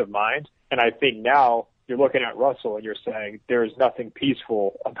that peace of mind. And I think now you're looking at Russell and you're saying there's nothing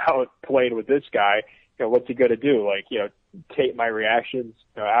peaceful about playing with this guy. What's he going to do? Like, tape my reactions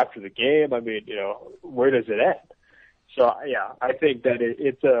after the game? I mean, where does it end? So, yeah, I think that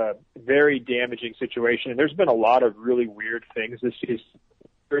it's a very damaging situation. And there's been a lot of really weird things this season.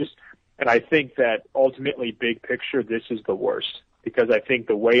 And I think that ultimately, big picture, this is the worst because I think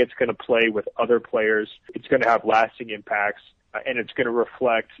the way it's going to play with other players, it's going to have lasting impacts and it's going to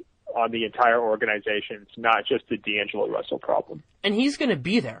reflect on the entire organization. It's not just the D'Angelo Russell problem. And he's going to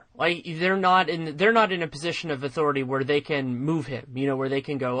be there. Like they're not in a position of authority where they can move him, where they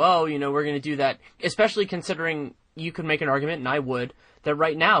can go, we're going to do that, especially considering you could make an argument, and I would, that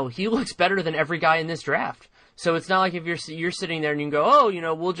right now he looks better than every guy in this draft. So it's not like if you're sitting there and you can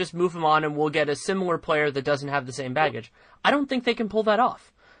go, we'll just move him on and we'll get a similar player that doesn't have the same baggage. I don't think they can pull that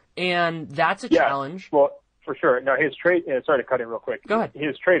off. And that's a challenge. Well, for sure. Now, his trade, sorry to cut in real quick. Go ahead.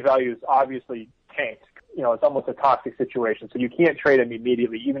 His trade value is obviously tanked. It's almost a toxic situation. So you can't trade him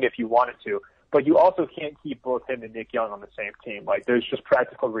immediately, even if you wanted to. But you also can't keep both him and Nick Young on the same team. Like, there's just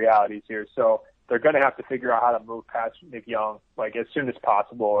practical realities here. So they're going to have to figure out how to move past Nick Young, like, as soon as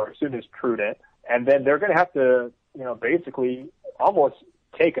possible or as soon as prudent. And then they're going to have to, basically almost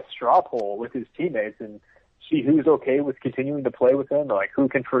take a straw poll with his teammates and see who's okay with continuing to play with him, like who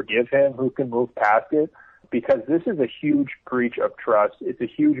can forgive him, who can move past it. Because this is a huge breach of trust. It's a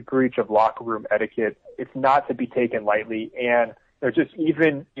huge breach of locker room etiquette. It's not to be taken lightly. And they're just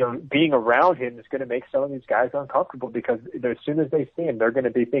even, being around him is going to make some of these guys uncomfortable because as soon as they see him, they're going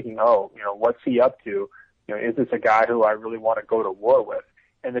to be thinking, what's he up to? Is this a guy who I really want to go to war with?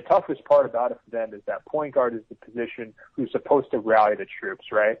 And the toughest part about it for them is that point guard is the position who's supposed to rally the troops,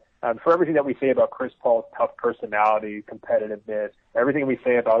 right? For everything that we say about Chris Paul's tough personality, competitiveness, everything we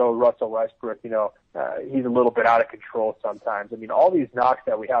say about, Russell Westbrook, he's a little bit out of control sometimes. I mean, all these knocks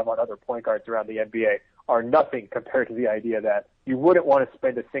that we have on other point guards around the NBA are nothing compared to the idea that you wouldn't want to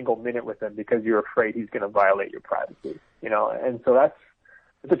spend a single minute with him because you're afraid he's going to violate your privacy, And so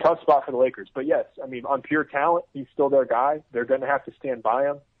it's a tough spot for the Lakers. But yes, I mean, on pure talent, he's still their guy. They're going to have to stand by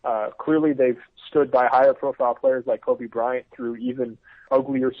him. Clearly, they've stood by higher profile players like Kobe Bryant through even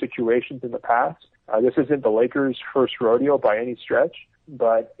uglier situations in the past. This isn't the Lakers' first rodeo by any stretch,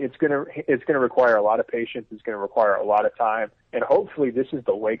 but it's going to require a lot of patience. It's going to require a lot of time. And hopefully this is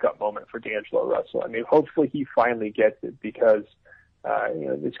the wake-up moment for D'Angelo Russell. I mean, hopefully he finally gets it because,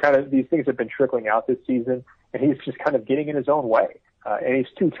 it's kind of, these things have been trickling out this season, and he's just kind of getting in his own way. And he's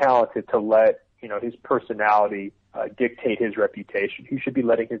too talented to let, his personality dictate his reputation. He should be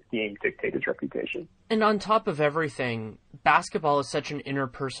letting his game dictate his reputation. And on top of everything, basketball is such an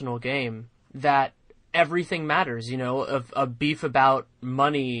interpersonal game that everything matters, a beef about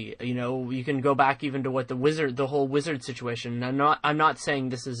money, you can go back even to what the whole Wizard situation. And I'm not saying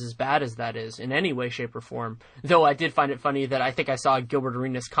this is as bad as that is in any way, shape, or form, though I did find it funny that I think I saw Gilbert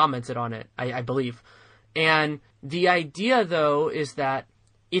Arenas commented on it, I believe. And the idea, though, is that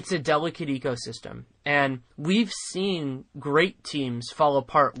it's a delicate ecosystem. And we've seen great teams fall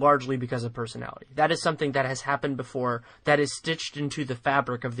apart largely because of personality. That is something that has happened before, that is stitched into the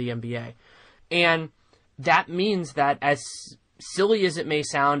fabric of the NBA. And that means that as silly as it may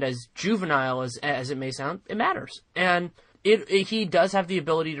sound, as juvenile as it may sound, it matters. And he does have the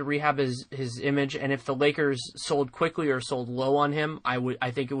ability to rehab his image, and if the Lakers sold quickly or sold low on him,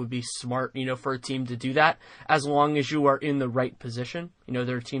 I think it would be smart, for a team to do that, as long as you are in the right position.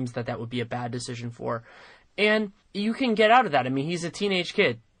 There are teams that would be a bad decision for. And you can get out of that. I mean, he's a teenage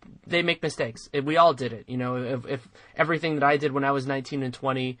kid. They make mistakes. We all did it. If everything that I did when I was 19 and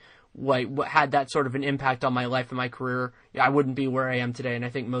 20 what had that sort of an impact on my life and my career, I wouldn't be where I am today. And I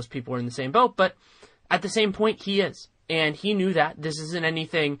think most people are in the same boat, but at the same point, he is. And he knew that this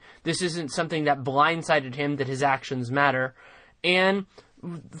isn't something that blindsided him, that his actions matter. And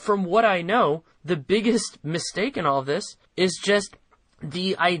from what I know, the biggest mistake in all of this is just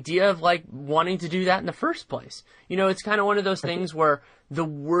the idea of wanting to do that in the first place. It's kind of one of those things where the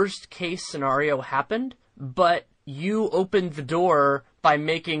worst case scenario happened, but you opened the door by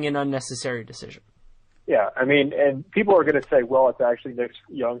making an unnecessary decision. Yeah, I mean, and people are going to say, well, it's actually Nick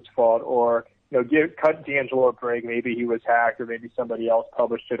Young's fault, or cut D'Angelo a break. Maybe he was hacked, or maybe somebody else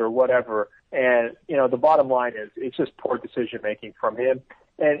published it, or whatever. And the bottom line is, it's just poor decision making from him.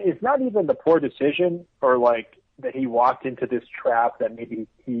 And it's not even the poor decision, or that he walked into this trap that maybe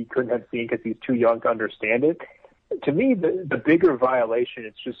he couldn't have seen because he's too young to understand it. To me, the bigger violation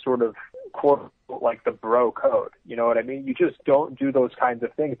is just sort of quote the bro code. You know what I mean? You just don't do those kinds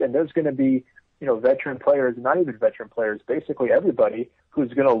of things. And there's going to be, veteran players, not even veteran players, basically everybody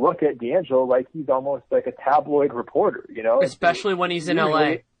who's going to look at D'Angelo like he's almost like a tabloid reporter, Especially when he's in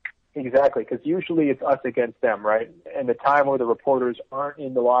LA. Exactly, because usually it's us against them, right? And the time where the reporters aren't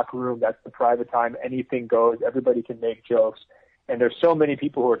in the locker room, that's the private time. Anything goes. Everybody can make jokes. And there's so many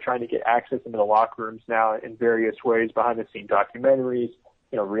people who are trying to get access into the locker rooms now in various ways, behind-the-scenes documentaries,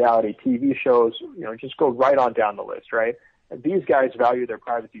 reality TV shows, just go right on down the list, right? And these guys value their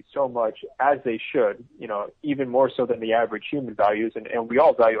privacy so much, as they should, even more so than the average human values, and we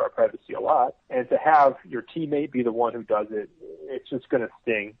all value our privacy a lot. And to have your teammate be the one who does it, it's just going to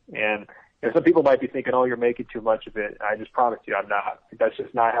sting. And some people might be thinking, oh, you're making too much of it. I just promise you I'm not. That's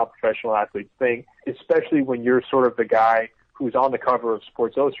just not how professional athletes think, especially when you're sort of the guy who's on the cover of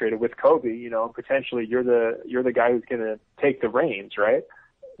Sports Illustrated with Kobe. Potentially you're the guy who's going to take the reins, right?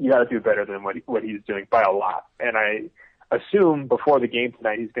 You got to do better than what he's doing by a lot. And I assume before the game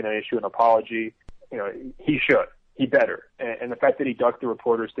tonight he's going to issue an apology. He should. He better. And the fact that he ducked the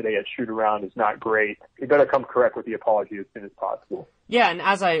reporters today at shoot-around is not great. He better come correct with the apology as soon as possible. Yeah, and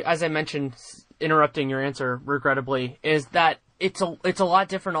as I mentioned, interrupting your answer, regrettably, is that it's a lot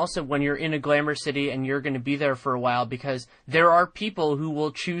different also when you're in a glamour city and you're going to be there for a while, because there are people who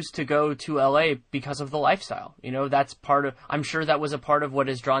will choose to go to LA because of the lifestyle. That's I'm sure that was a part of what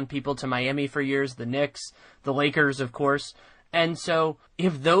has drawn people to Miami for years, the Knicks, the Lakers, of course. And so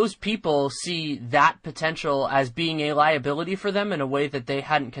if those people see that potential as being a liability for them in a way that they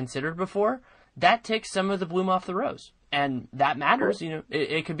hadn't considered before, that takes some of the bloom off the rose. And that matters.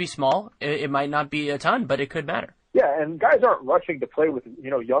 It could be small. It might not be a ton, but it could matter. Yeah, and guys aren't rushing to play with,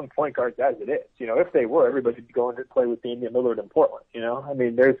 young point guards as it is. If they were, everybody would be going to play with Damian Lillard in Portland, I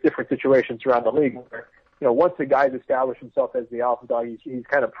mean, there's different situations around the league where once the guy's established himself as the alpha dog, he's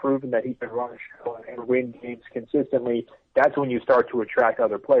kind of proven that he can run a show and win games consistently. That's when you start to attract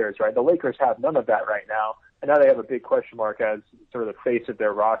other players, right? The Lakers have none of that right now, and now they have a big question mark as sort of the face of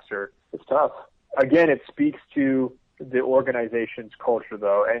their roster. It's tough. Again, it speaks to the organization's culture,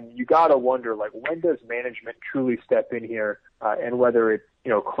 though, and you got to wonder, like, when does management truly step in here, and whether it's,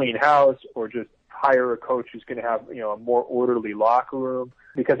 clean house or just hire a coach who's going to have, a more orderly locker room,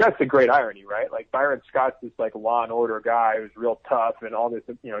 because that's the great irony, right? Like, Byron Scott's this, like, law and order guy who's real tough and all this,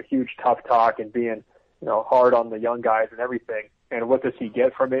 huge tough talk and being, hard on the young guys and everything. And what does he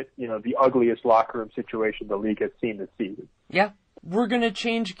get from it? The ugliest locker room situation the league has seen this season. Yeah. We're going to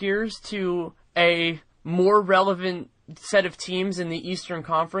change gears to a more relevant set of teams in the Eastern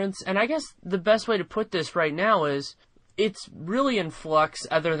Conference. And I guess the best way to put this right now is it's really in flux,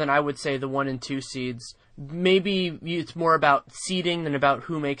 other than I would say the 1 and 2 seeds. Maybe it's more about seeding than about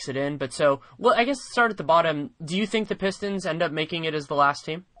who makes it in. But I guess start at the bottom. Do you think the Pistons end up making it as the last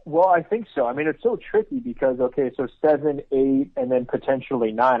team? Well, I think so. I mean, it's so tricky because, so 7, 8, and then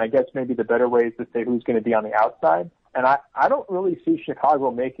potentially 9. I guess maybe the better way is to say who's going to be on the outside. And I don't really see Chicago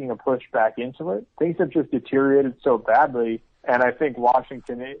making a push back into it. Things have just deteriorated so badly. And I think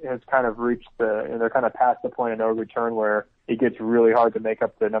Washington has kind of reached they're kind of past the point of no return where it gets really hard to make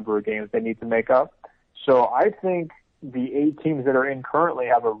up the number of games they need to make up. So I think the 8 teams that are in currently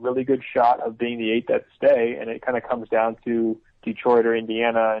have a really good shot of being the 8 that stay. And it kind of comes down to Detroit or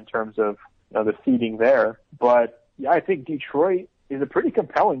Indiana in terms of the seeding there. But yeah, I think Detroit is a pretty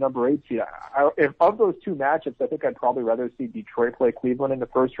compelling number 8 seed. If of those 2 matchups, I think I'd probably rather see Detroit play Cleveland in the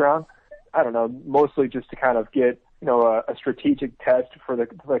first round. I don't know, mostly just to kind of get a strategic test for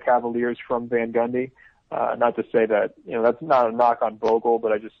the Cavaliers from Van Gundy. Not to say that that's not a knock on Vogel,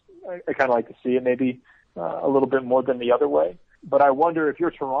 but I kind of like to see it maybe a little bit more than the other way. But I wonder if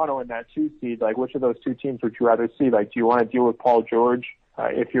you're Toronto in that 2 seed, like which of those 2 teams would you rather see? Like, do you want to deal with Paul George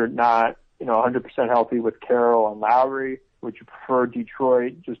if you're not 100% healthy with Carroll and Lowry? Would you prefer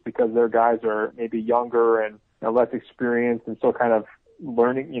Detroit just because their guys are maybe younger and less experienced and still kind of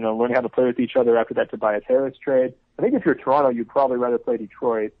learning how to play with each other after that Tobias Harris trade? I think if you're Toronto, you'd probably rather play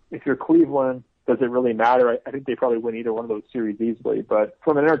Detroit. If you're Cleveland, does it really matter? I think they probably win either one of those series easily. But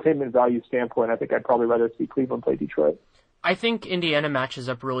from an entertainment value standpoint, I think I'd probably rather see Cleveland play Detroit. I think Indiana matches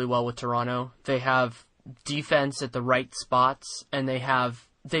up really well with Toronto. They have defense at the right spots, and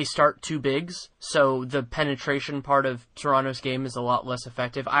they start 2 bigs, so the penetration part of Toronto's game is a lot less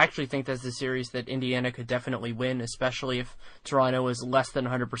effective. I actually think that's the series that Indiana could definitely win, especially if Toronto is less than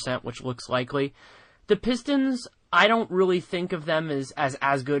 100%, which looks likely. The Pistons, I don't really think of them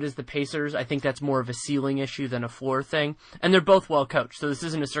as good as the Pacers. I think that's more of a ceiling issue than a floor thing. And they're both well coached, so this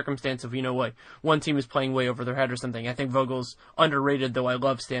isn't a circumstance of, one team is playing way over their head or something. I think Vogel's underrated, though I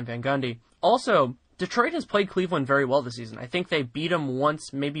love Stan Van Gundy. Also, Detroit has played Cleveland very well this season. I think they beat them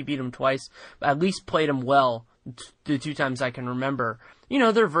once, maybe beat them twice, but at least played them well the 2 times I can remember.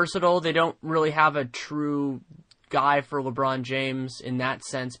 They're versatile. They don't really have a true guy for LeBron James in that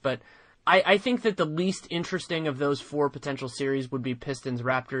sense, but I think that the least interesting of those 4 potential series would be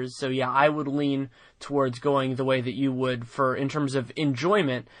Pistons-Raptors. So yeah, I would lean towards going the way that you would in terms of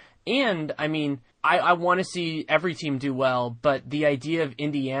enjoyment. And, I mean, I want to see every team do well, but the idea of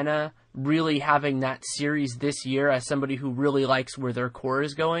Indiana really having that series this year as somebody who really likes where their core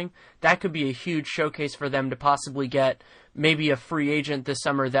is going, that could be a huge showcase for them to possibly get maybe a free agent this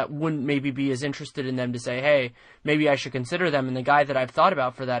summer that wouldn't maybe be as interested in them to say, hey, maybe I should consider them. And the guy that I've thought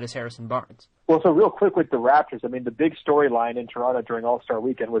about for that is Harrison Barnes. Well, so real quick with the Raptors, I mean, the big storyline in Toronto during All-Star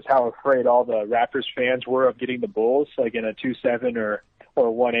Weekend was how afraid all the Raptors fans were of getting the Bulls, like in a 2-7 or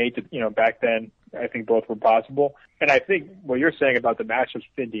 1-8, back then. I think both were possible. And I think what you're saying about the matchups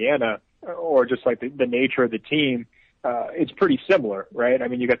with Indiana, or just like the nature of the team, it's pretty similar, right? I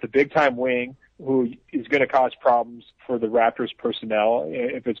mean, you got the big-time wing who is going to cause problems for the Raptors personnel,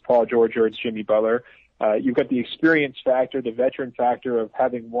 if it's Paul George or it's Jimmy Butler. You've got the experience factor, the veteran factor of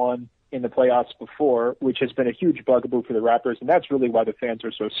having won in the playoffs before, which has been a huge bugaboo for the Raptors, and that's really why the fans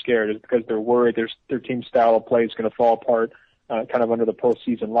are so scared, is because they're worried their team style of play is going to fall apart kind of under the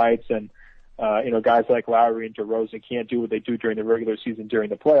postseason lights, and guys like Lowry and DeRozan can't do what they do during the regular season during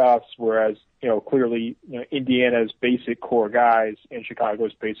the playoffs, whereas, clearly, Indiana's basic core guys and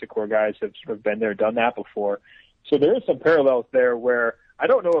Chicago's basic core guys have sort of been there, done that before. So there is some parallels there where I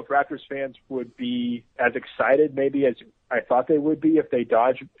don't know if Raptors fans would be as excited maybe as I thought they would be if they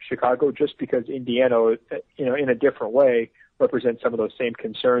dodged Chicago, just because Indiana, in a different way, represents some of those same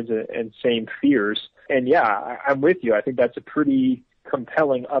concerns and same fears. And yeah, I'm with you. I think that's a pretty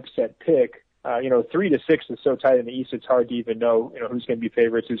compelling upset pick. 3-6 is so tight in the East, it's hard to even know, who's going to be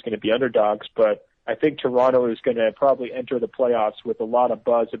favorites, who's going to be underdogs. But I think Toronto is going to probably enter the playoffs with a lot of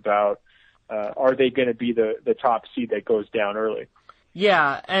buzz about are they going to be the top seed that goes down early.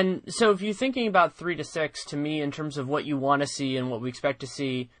 Yeah, and so if you're thinking about 3 to 6, to me, in terms of what you want to see and what we expect to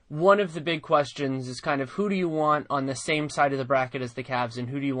see, one of the big questions is kind of who do you want on the same side of the bracket as the Cavs and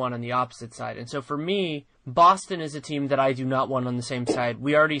who do you want on the opposite side? And so for me, Boston is a team that I do not want on the same side.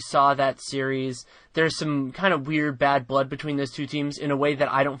 We already saw that series. There's some kind of weird bad blood between those two teams in a way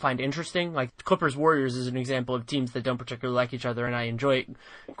that I don't find interesting. Like Clippers-Warriors is an example of teams that don't particularly like each other, and I enjoy it.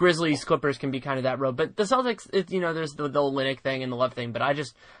 Grizzlies-Clippers can be kind of that road. But the Celtics, there's the Olynyk thing and the Love thing, but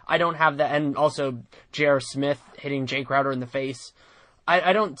I don't have that. And also J.R. Smith hitting Jay Crowder in the face.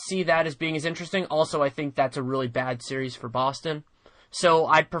 I don't see that as being as interesting. Also, I think that's a really bad series for Boston. So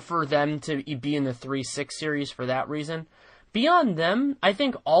I'd prefer them to be in the 3-6 series for that reason. Beyond them, I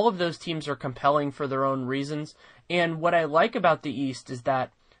think all of those teams are compelling for their own reasons. And what I like about the East is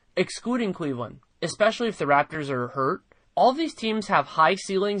that, excluding Cleveland, especially if the Raptors are hurt, all of these teams have high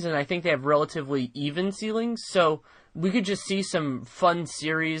ceilings, and I think they have relatively even ceilings. So we could just see some fun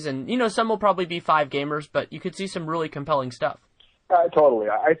series, and some will probably be 5-gamers, but you could see some really compelling stuff. Totally.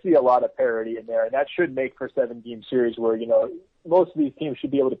 I see a lot of parity in there, and that should make for 7-game series where, most of these teams should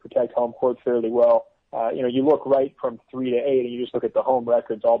be able to protect home court fairly well. You look right from 3 to 8, and you just look at the home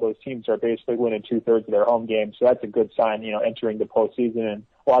records. All those teams are basically winning 2/3 of their home games, so that's a good sign, entering the postseason. And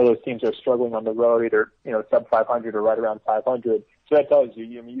a lot of those teams are struggling on the road, either, sub 500 or right around 500. So that tells you,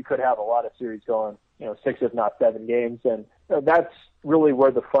 you could have a lot of series going, 6 if not 7 games. And that's really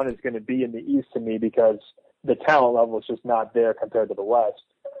where the fun is going to be in the East to me, because the talent level is just not there compared to the West.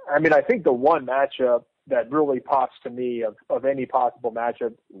 I mean, I think the one matchup that really pops to me of any possible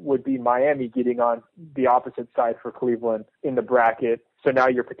matchup would be Miami getting on the opposite side for Cleveland in the bracket. So now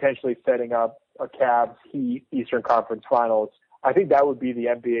you're potentially setting up a Cavs Heat Eastern Conference Finals. I think that would be the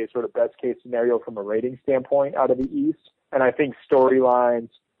NBA sort of best case scenario from a rating standpoint out of the East. And I think storylines,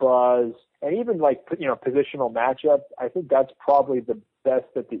 buzz, and even positional matchups, I think that's probably the best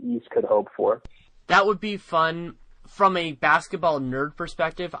that the East could hope for. That would be fun. From a basketball nerd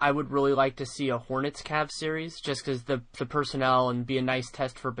perspective, I would really like to see a Hornets-Cavs series, just because the personnel and be a nice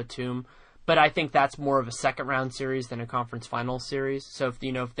test for Batum. But I think that's more of a second-round series than a conference finals series. So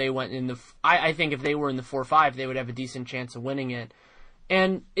if they went in I think if they were in the 4-5, they would have a decent chance of winning it.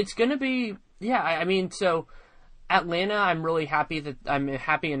 And it's going to be, so Atlanta, I'm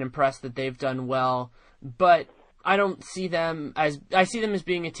happy and impressed that they've done well, but I don't see them as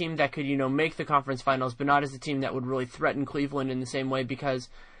being a team that could, make the conference finals, but not as a team that would really threaten Cleveland in the same way, because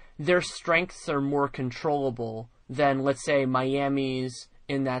their strengths are more controllable than, let's say, Miami's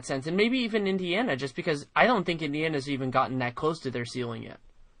in that sense, and maybe even Indiana, just because I don't think Indiana's even gotten that close to their ceiling yet.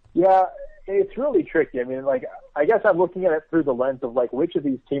 Yeah, it's really tricky. I mean, I guess I'm looking at it through the lens of, which of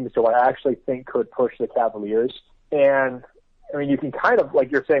these teams do I actually think could push the Cavaliers? And I mean, you can kind of, like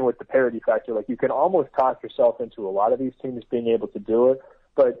you're saying with the parity factor, you can almost talk yourself into a lot of these teams being able to do it.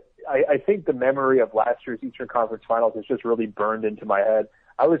 But I think the memory of last year's Eastern Conference Finals is just really burned into my head.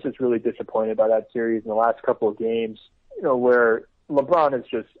 I was just really disappointed by that series in the last couple of games, where LeBron is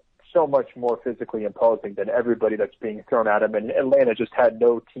just so much more physically imposing than everybody that's being thrown at him. And Atlanta just had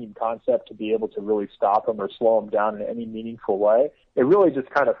no team concept to be able to really stop him or slow him down in any meaningful way. It really just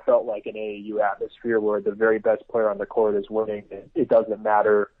kind of felt like an AAU atmosphere where the very best player on the court is winning. It doesn't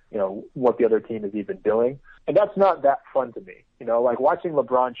matter, what the other team is even doing. And that's not that fun to me. Watching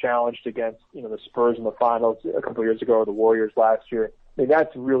LeBron challenged against, the Spurs in the finals a couple of years ago or the Warriors last year. I mean,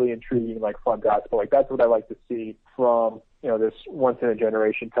 that's really intriguing, fun basketball. That's what I like to see from, this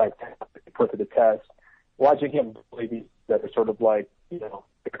once-in-a-generation type put to the test. Watching him play these that are sort of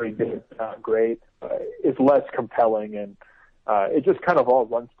very good, not great, is less compelling, and it just kind of all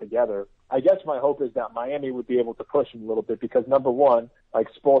runs together. I guess my hope is that Miami would be able to push him a little bit because, number one,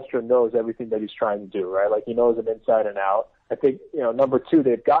 Spoelstra knows everything that he's trying to do, right? He knows him inside and out. I think, number two,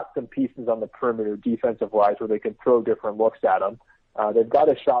 they've got some pieces on the perimeter defensive-wise where they can throw different looks at him. They've got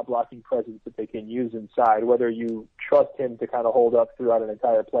a shot-blocking presence that they can use inside, whether you trust him to kind of hold up throughout an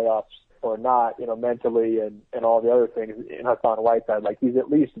entire playoffs or not, mentally and all the other things in Hassan Whiteside. He's at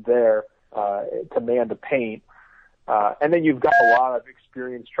least there to man the paint. And then you've got a lot of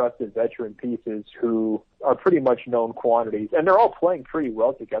experienced, trusted veteran pieces who are pretty much known quantities. And they're all playing pretty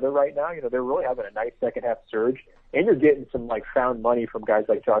well together right now. They're really having a nice second-half surge. And you're getting some, found money from guys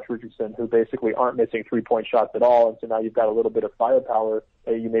like Josh Richardson who basically aren't missing three-point shots at all. And so now you've got a little bit of firepower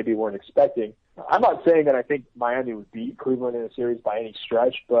that you maybe weren't expecting. I'm not saying that I think Miami would beat Cleveland in a series by any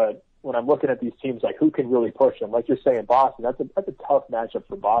stretch, but when I'm looking at these teams, who can really push them? Like you're saying, Boston, that's a tough matchup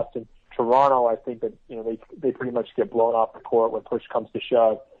for Boston. Toronto, I think that, they pretty much get blown off the court when push comes to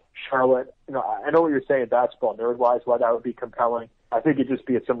shove. Charlotte, I know what you're saying basketball nerd-wise, why that would be compelling. I think it'd just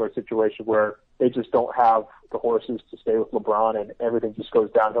be a similar situation where they just don't have the horses to stay with LeBron and everything just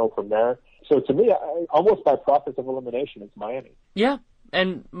goes downhill from there. So to me, almost by process of elimination, it's Miami. Yeah.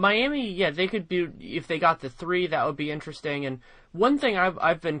 And Miami, they could be, if they got the 3, that would be interesting. And one thing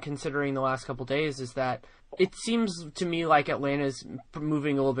I've been considering the last couple days is that it seems to me like Atlanta's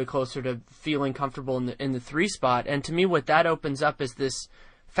moving a little bit closer to feeling comfortable in the 3 spot. And to me, what that opens up is this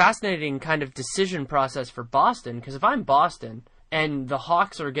fascinating kind of decision process for Boston. Because if I'm Boston and the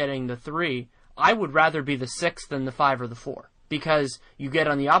Hawks are getting the 3, I would rather be the 6 than the 5 or the 4. Because you get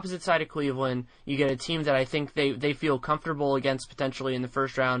on the opposite side of Cleveland, you get a team that I think they feel comfortable against potentially in the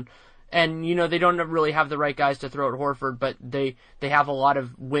first round. And, they don't really have the right guys to throw at Horford, but they have a lot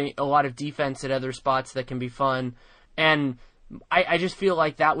of defense at other spots that can be fun. And I just feel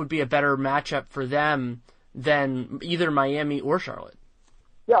like that would be a better matchup for them than either Miami or Charlotte.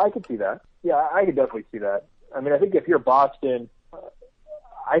 Yeah, I could see that. Yeah, I could definitely see that. I mean, I think if you're Boston,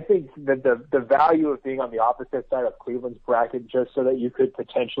 I think that the value of being on the opposite side of Cleveland's bracket just so that you could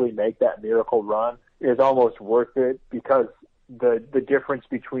potentially make that miracle run is almost worth it because the difference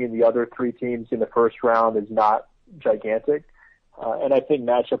between the other 3 teams in the first round is not gigantic. And I think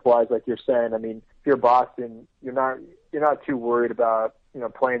matchup-wise, like you're saying, I mean, if you're Boston, you're not too worried about,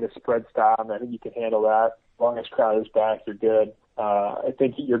 playing the spread style, and I think you can handle that. As long as Crowder's back, you're good. I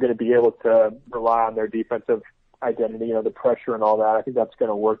think you're going to be able to rely on their defensive identity, the pressure and all that. I think that's going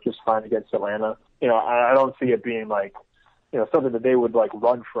to work just fine against Atlanta. I don't see it being like, something that they would like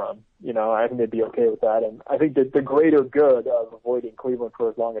run from. I think they'd be okay with that. And I think that the greater good of avoiding Cleveland for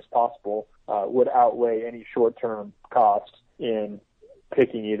as long as possible would outweigh any short-term cost in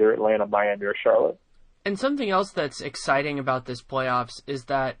picking either Atlanta, Miami, or Charlotte. And something else that's exciting about this playoffs is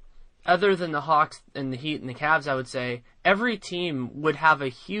that other than the Hawks and the Heat and the Cavs, I would say, every team would have a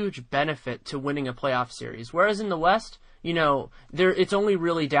huge benefit to winning a playoff series. Whereas in the West, it's only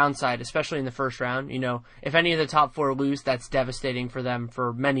really downside, especially in the first round. If any of the top 4 lose, that's devastating for them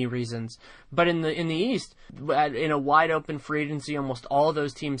for many reasons. But in the East, in a wide open free agency, almost all of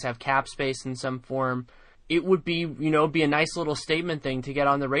those teams have cap space in some form. It would be, be a nice little statement thing to get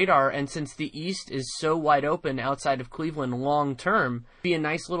on the radar. And since the East is so wide open outside of Cleveland long term, be a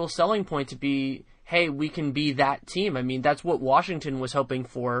nice little selling point to be, hey, we can be that team. I mean, that's what Washington was hoping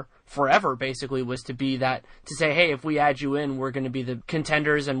for forever, basically, was to be that, to say, hey, if we add you in, we're going to be the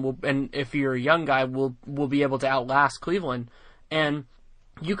contenders, and if you're a young guy, we'll be able to outlast Cleveland. And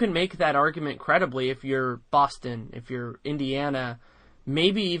you can make that argument credibly if you're Boston, if you're Indiana,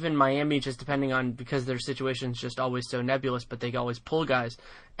 maybe even Miami, just depending on, because their situation's just always so nebulous, but they always pull guys.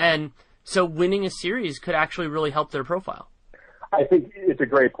 And so winning a series could actually really help their profile. I think it's a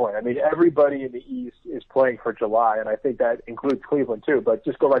great point. I mean, everybody in the East is playing for July, and I think that includes Cleveland too, but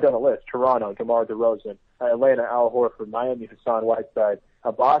just go right down the list. Toronto, DeMar DeRozan, Atlanta, Al Horford, Miami, Hassan Whiteside,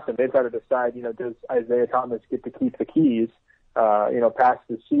 Boston, they've got to decide, does Isaiah Thomas get to keep the keys, past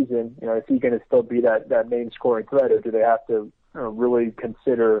the season? Is he going to still be that main scoring threat, or do they have to really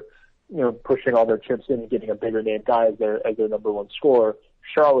consider, pushing all their chips in and getting a bigger name guy as their number 1 scorer?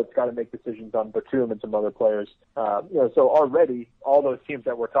 Charlotte's got to make decisions on Batum and some other players. So already all those teams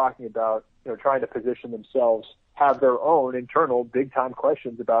that we're talking about, trying to position themselves, have their own internal big-time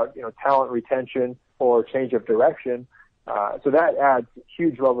questions about, talent retention or change of direction. So that adds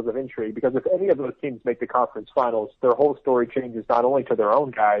huge levels of intrigue because if any of those teams make the conference finals, their whole story changes not only to their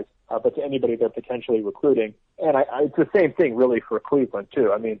own guys, but to anybody they're potentially recruiting. And it's the same thing really for Cleveland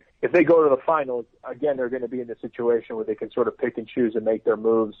too. I mean, if they go to the finals, again, they're going to be in a situation where they can sort of pick and choose and make their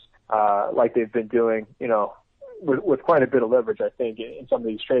moves like they've been doing, with quite a bit of leverage, I think, in some of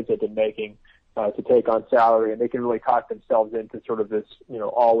these trades they've been making to take on salary. And they can really talk themselves into sort of this,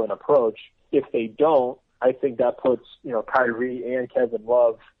 all-in approach. If they don't, I think that puts, Kyrie and Kevin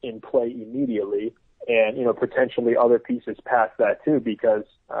Love in play immediately and, potentially other pieces past that too, because,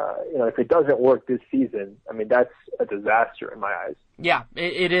 if it doesn't work this season, I mean, that's a disaster in my eyes. Yeah,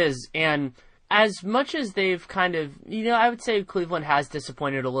 it is. And as much as they've kind of, I would say Cleveland has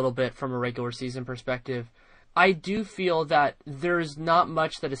disappointed a little bit from a regular season perspective, I do feel that there's not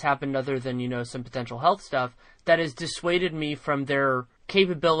much that has happened other than, some potential health stuff that has dissuaded me from their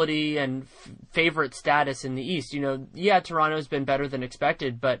capability and favorite status in the East. Toronto's been better than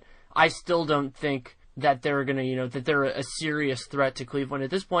expected, but I still don't think that they're going to, that they're a serious threat to Cleveland at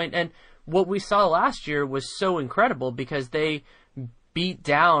this point. And what we saw last year was so incredible because they beat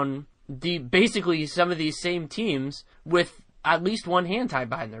down basically some of these same teams with at least one hand tied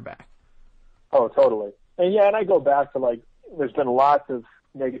behind their back. Oh, totally. And I go back to there's been lots of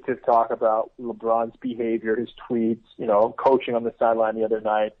negative talk about LeBron's behavior, his tweets, coaching on the sideline the other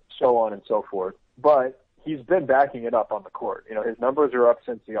night, so on and so forth. But he's been backing it up on the court. His numbers are up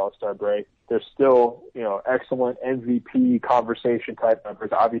since the All-Star break. They're still, excellent MVP conversation type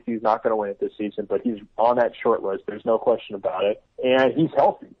numbers. Obviously, he's not going to win it this season, but he's on that short list. There's no question about it. And he's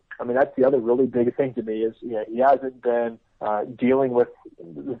healthy. I mean, that's the other really big thing to me is, he hasn't been dealing with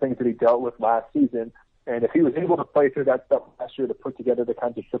the things that he dealt with last season. And if he was able to play through that stuff last year to put together the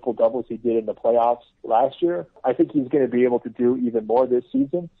kinds of triple-doubles he did in the playoffs last year, I think he's going to be able to do even more this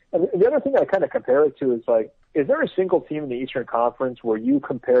season. And the other thing I kind of compare it to is, is there a single team in the Eastern Conference where you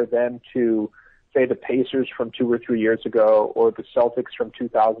compare them to, say, the Pacers from 2 or 3 years ago or the Celtics from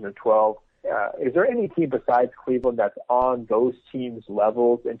 2012? Is there any team besides Cleveland that's on those teams'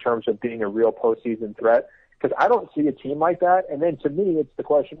 levels in terms of being a real postseason threat? Because I don't see a team like that. And then to me, it's the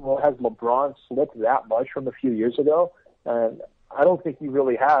question, has LeBron slipped that much from a few years ago? And I don't think he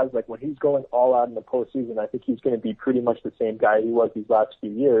really has. When he's going all out in the postseason, I think he's going to be pretty much the same guy he was these last few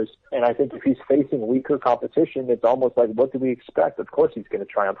years. And I think if he's facing weaker competition, it's almost like, what do we expect? Of course he's going to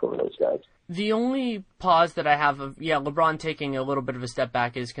triumph over those guys. The only pause that I have of, LeBron taking a little bit of a step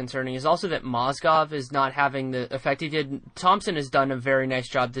back is concerning is also that Mozgov is not having the effect he did. Thompson has done a very nice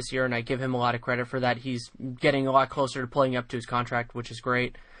job this year, and I give him a lot of credit for that. He's getting a lot closer to playing up to his contract, which is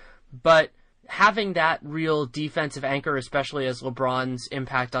great. But having that real defensive anchor, especially as LeBron's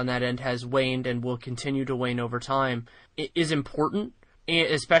impact on that end has waned and will continue to wane over time, is important,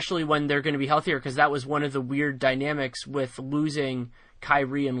 especially when they're going to be healthier, because that was one of the weird dynamics with losing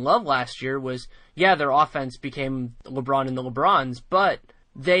Kyrie and Love last year was, their offense became LeBron and the LeBrons, but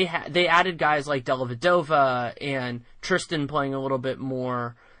they added guys like Dellavedova and Tristan playing a little bit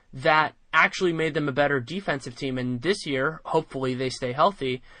more that actually made them a better defensive team. And this year, hopefully they stay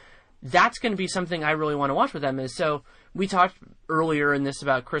healthy. That's going to be something I really want to watch with them. Is so we talked earlier in this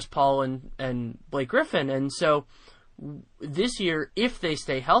about Chris Paul and Blake Griffin, and so this year, if they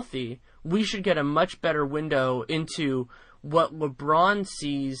stay healthy, we should get a much better window into what LeBron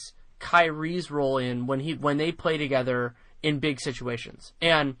sees Kyrie's role in when they play together in big situations.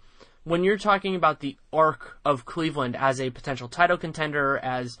 And when you're talking about the arc of Cleveland as a potential title contender,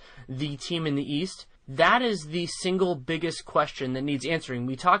 as the team in the East, that is the single biggest question that needs answering.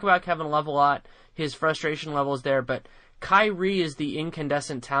 We talk about Kevin Love a lot, his frustration level is there, but Kyrie is the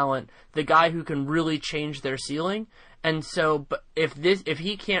incandescent talent, the guy who can really change their ceiling. And so, but if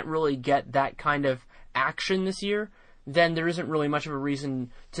he can't really get that kind of action this year, then there isn't really much of a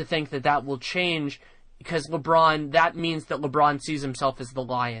reason to think that will change, because that means that LeBron sees himself as the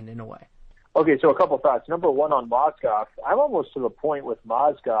lion in a way. Okay, so a couple thoughts. Number one on Mozgov, I'm almost to the point with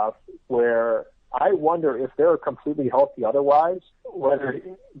Mozgov where I wonder if they're completely healthy otherwise, whether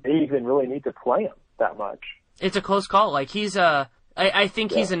they even really need to play him that much. It's a close call. I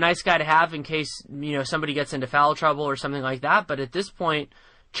think he's a nice guy to have in case, somebody gets into foul trouble or something like that. But at this point,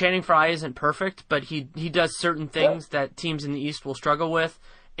 Channing Frye isn't perfect, but he does certain things that teams in the East will struggle with.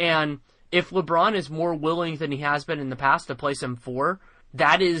 And if LeBron is more willing than he has been in the past to play some 4,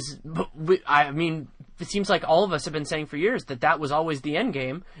 that is, it seems like all of us have been saying for years that was always the end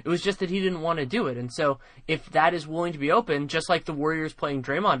game. It was just that he didn't want to do it. And so if that is willing to be open, just like the Warriors playing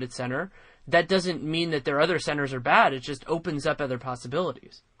Draymond at center, that doesn't mean that their other centers are bad. It just opens up other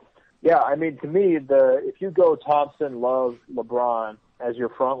possibilities. Yeah, to me, if you go Thompson, Love, LeBron as your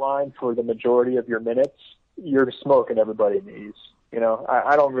front line for the majority of your minutes, you're smoking everybody in the East.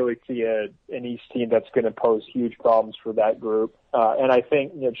 I don't really see an East team that's going to pose huge problems for that group. And I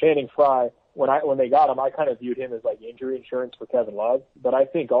think, Channing Frye, when they got him, I kind of viewed him as injury insurance for Kevin Love. But I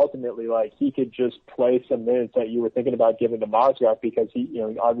think ultimately, he could just play some minutes that you were thinking about giving to Mozgov because he,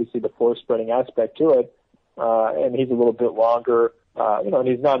 obviously the floor spreading aspect to it. And he's a little bit longer, and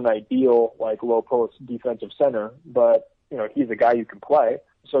he's not an ideal, low post defensive center, but, he's a guy you can play.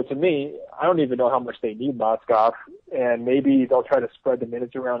 So to me, I don't even know how much they need Mozgov, and maybe they'll try to spread the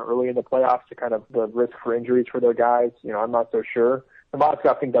minutes around early in the playoffs to kind of the risk for injuries for their guys. I'm not so sure. The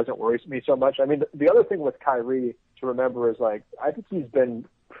Mozgov thing doesn't worry me so much. The other thing with Kyrie to remember is, I think he's been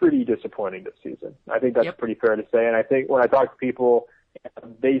pretty disappointing this season. I think that's pretty fair to say, and I think when I talk to people,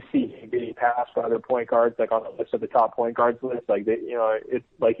 they see him getting passed by other point guards, on the list of the top point guards list. It's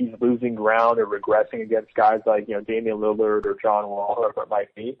like he's losing ground or regressing against guys like, Damian Lillard or John Wall, whoever it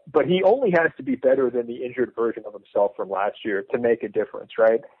might be. But he only has to be better than the injured version of himself from last year to make a difference,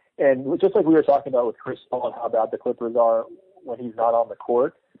 right? And just like we were talking about with Chris Paul and how bad the Clippers are when he's not on the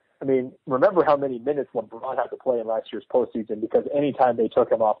court, remember how many minutes LeBron had to play in last year's postseason, because anytime they took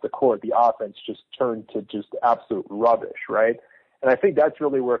him off the court, the offense just turned to just absolute rubbish, right? And I think that's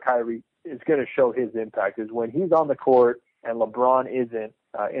really where Kyrie is going to show his impact, is when he's on the court and LeBron isn't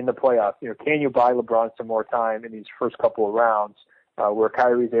in the playoffs, can you buy LeBron some more time in these first couple of rounds where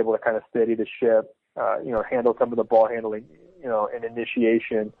Kyrie's able to kind of steady the ship, handle some of the ball handling, and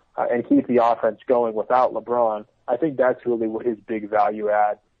initiation, and keep the offense going without LeBron? I think that's really what his big value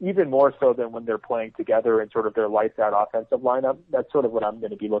add, even more so than when they're playing together in sort of their lights-out offensive lineup. That's sort of what I'm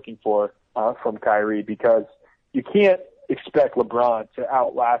going to be looking for from Kyrie, because you can't expect LeBron to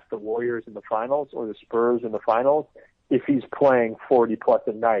outlast the Warriors in the finals or the Spurs in the finals if he's playing 40-plus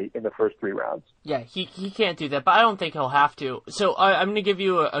a night in the first 3 rounds. Yeah, he can't do that, but I don't think he'll have to. So I'm going to give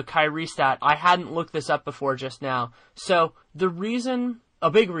you a Kyrie stat. I hadn't looked this up before just now. So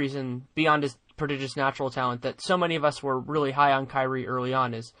a big reason beyond his prodigious natural talent that so many of us were really high on Kyrie early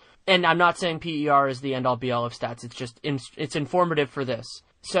on is, and I'm not saying PER is the end-all be-all of stats, it's just, it's informative for this.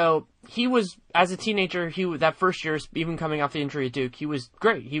 So he was, as a teenager, that first year, even coming off the injury at Duke, he was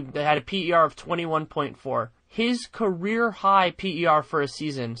great. He had a PER of 21.4. His career high PER for a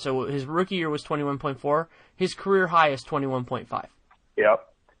season, so his rookie year was 21.4. His career high is 21.5. Yep.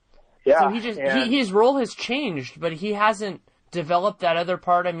 Yeah. So his role has changed, but he hasn't developed that other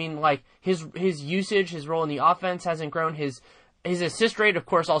part. I mean, like his usage, his role in the offense hasn't grown. His assist rate, of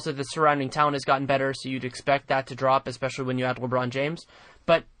course, also the surrounding talent has gotten better, so you'd expect that to drop, especially when you add LeBron James.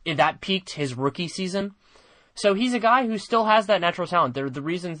 But that peaked his rookie season. So he's a guy who still has that natural talent. The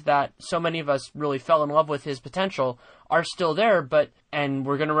reasons that so many of us really fell in love with his potential are still there, and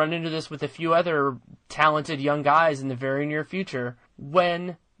we're going to run into this with a few other talented young guys in the very near future.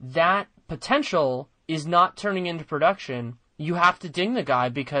 When that potential is not turning into production, you have to ding the guy,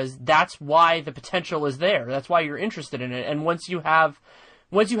 because that's why the potential is there. That's why you're interested in it. And once you have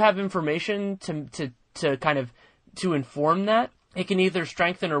information to kind of to inform that, it can either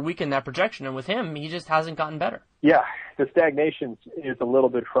strengthen or weaken that projection. And with him, he just hasn't gotten better. Yeah, the stagnation is a little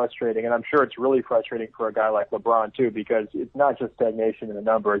bit frustrating, and I'm sure it's really frustrating for a guy like LeBron too, because it's not just stagnation in the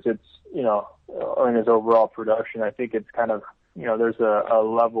numbers. It's in his overall production. I think it's kind of there's a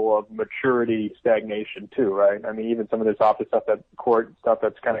level of maturity stagnation too, right? I mean, even some of this office stuff, that court stuff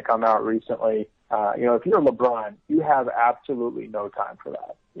that's kind of come out recently. If you're LeBron, you have absolutely no time for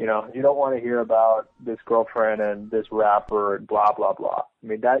that. You don't want to hear about this girlfriend and this rapper and blah, blah, blah. I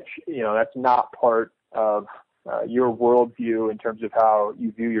mean, that's not part of your worldview in terms of how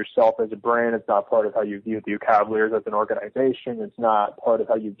you view yourself as a brand. It's not part of how you view the Cavaliers as an organization. It's not part of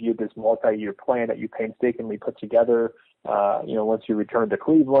how you view this multi-year plan that you painstakingly put together, once you return to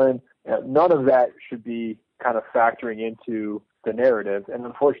Cleveland. None of that should be kind of factoring into the narrative. And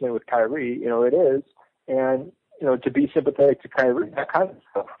unfortunately with Kyrie, it is. And, to be sympathetic to Kyrie, that kind of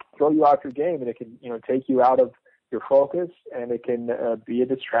stuff throw you off your game, and it can, take you out of your focus, and it can be a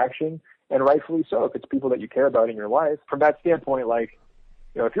distraction, and rightfully so if it's people that you care about in your life. From that standpoint,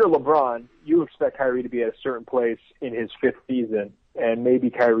 if you're LeBron, you expect Kyrie to be at a certain place in his 5th season, and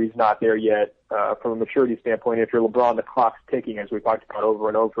maybe Kyrie's not there yet from a maturity standpoint. If you're LeBron, the clock's ticking, as we talked about over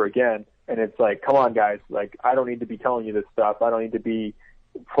and over again, and it's like, come on, guys, I don't need to be telling you this stuff. I don't need to be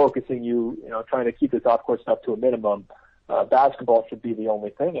focusing you, trying to keep this off-court stuff to a minimum. Basketball should be the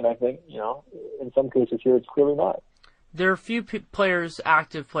only thing, and I think, in some cases here, it's clearly not. There are a few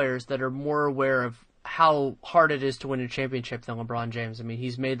active players, that are more aware of how hard it is to win a championship than LeBron James. I mean,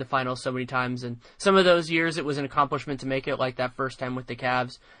 he's made the finals so many times, and some of those years it was an accomplishment to make it, like that first time with the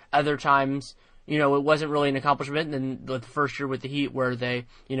Cavs. Other times, it wasn't really an accomplishment, and then the first year with the Heat where they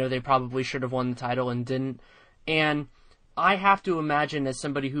probably should have won the title and didn't. And I have to imagine, as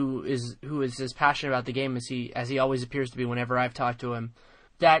somebody who is as passionate about the game as he always appears to be whenever I've talked to him,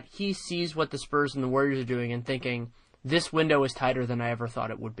 that he sees what the Spurs and the Warriors are doing and thinking, this window is tighter than I ever thought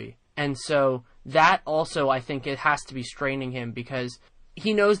it would be. And so that also, I think, it has to be straining him, because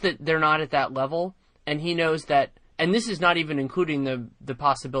he knows that they're not at that level, and he knows that, and this is not even including the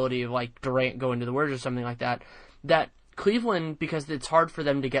possibility of like Durant going to the Warriors or something like that, that Cleveland, because it's hard for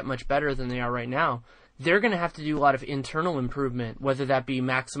them to get much better than they are right now, they're going to have to do a lot of internal improvement, whether that be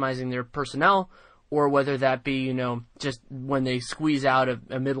maximizing their personnel or whether that be, just when they squeeze out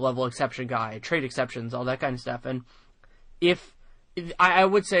a mid-level exception guy, trade exceptions, all that kind of stuff. And if I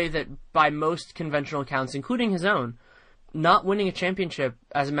would say that by most conventional accounts, including his own, not winning a championship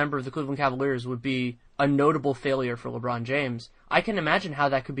as a member of the Cleveland Cavaliers would be a notable failure for LeBron James. I can imagine how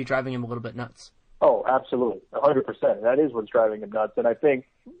that could be driving him a little bit nuts. Oh, absolutely. 100%. That is what's driving him nuts. And I think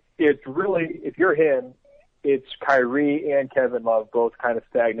it's really, if you're him, it's Kyrie and Kevin Love both kind of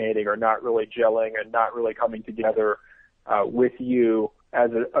stagnating or not really gelling and not really coming together with you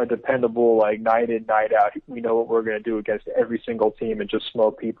as a dependable, night in, night out. We know what we're going to do against every single team and just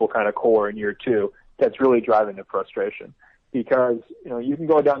smoke people kind of core in year 2. That's really driving the frustration. because, you can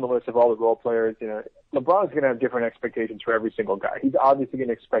go down the list of all the role players. LeBron's going to have different expectations for every single guy. He's obviously going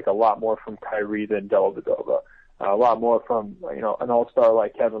to expect a lot more from Kyrie than Dellavedova, a lot more from, an all-star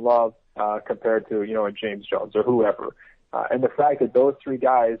like Kevin Love compared to, a James Jones or whoever. And the fact that those three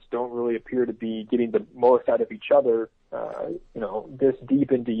guys don't really appear to be getting the most out of each other, this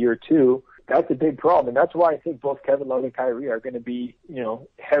deep into year two, that's a big problem. And that's why I think both Kevin Love and Kyrie are going to be,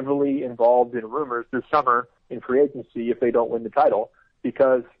 heavily involved in rumors this summer in free agency if they don't win the title.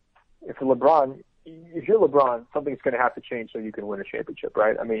 Because if you're LeBron, something's going to have to change so you can win a championship,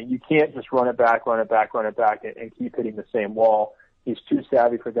 right? I mean, you can't just run it back, and keep hitting the same wall. He's too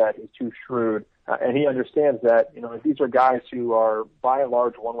savvy for that. He's too shrewd. And he understands that, these are guys who are by and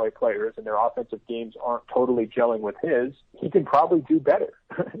large one-way players and their offensive games aren't totally gelling with his. He can probably do better.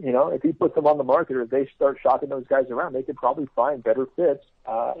 If he puts them on the market or if they start shopping those guys around, they could probably find better fits,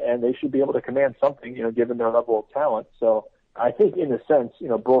 and they should be able to command something, given their level of talent. So I think in a sense,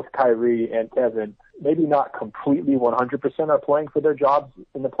 both Kyrie and Kevin, maybe not completely 100% are playing for their jobs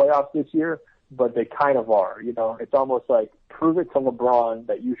in the playoffs this year, but they kind of are. It's almost like prove it to LeBron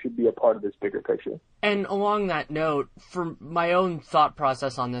that you should be a part of this bigger picture. And along that note, for my own thought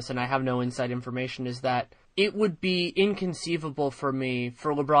process on this, and I have no inside information, is that it would be inconceivable for me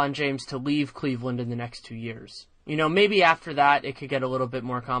for LeBron James to leave Cleveland in the next 2 years. Maybe after that it could get a little bit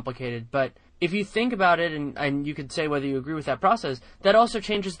more complicated, but if you think about it, and you could say whether you agree with that process, that also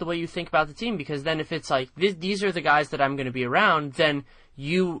changes the way you think about the team, because then if it's like, these are the guys that I'm going to be around, then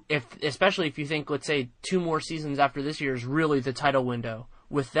especially if you think, let's say, 2 more seasons after this year is really the title window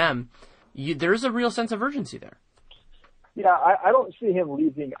with them, there's a real sense of urgency there. Yeah, I don't see him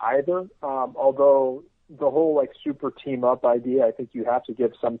leaving either, although the whole super team up idea, I think you have to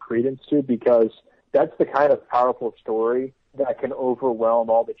give some credence to, because that's the kind of powerful story that can overwhelm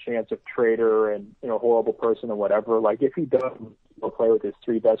all the chants of traitor and, horrible person and whatever. Like, if he does play with his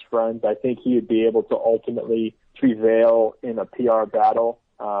 3 best friends, I think he would be able to ultimately prevail in a PR battle.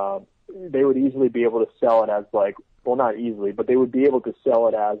 They would easily be able to sell it as not easily, but they would be able to sell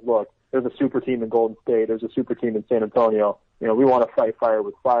it as, look, there's a super team in Golden State, there's a super team in San Antonio. We want to fight fire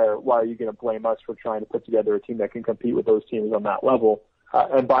with fire. Why are you going to blame us for trying to put together a team that can compete with those teams on that level?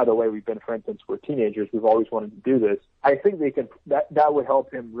 And by the way, we've been friends since we're teenagers. We've always wanted to do this. I think that would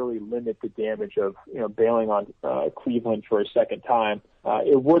help him really limit the damage of, bailing on Cleveland for a second time.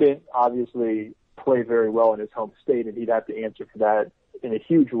 It wouldn't obviously play very well in his home state, and he'd have to answer for that in a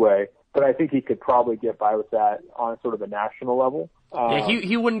huge way. But I think he could probably get by with that on sort of a national level. Yeah,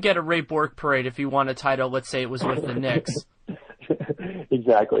 he wouldn't get a Ray Bork parade if he won a title. Let's say it was with the Knicks.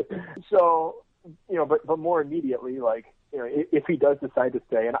 Exactly. So, but more immediately, if he does decide to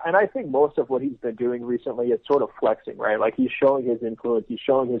stay, and I think most of what he's been doing recently is sort of flexing, right? Like, he's showing his influence, he's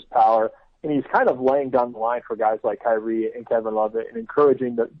showing his power, and he's kind of laying down the line for guys like Kyrie and Kevin Love and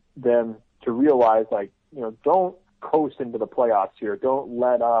encouraging them to realize, don't coast into the playoffs here. Don't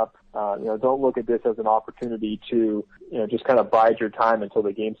let up. Don't look at this as an opportunity to, just kind of bide your time until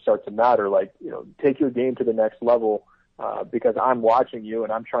the games start to matter. Take your game to the next level, because I'm watching you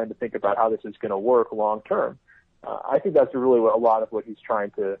and I'm trying to think about how this is going to work long term. I think that's really a lot of what he's trying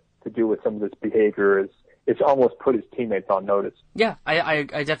to do with some of this behavior is it's almost put his teammates on notice. Yeah, I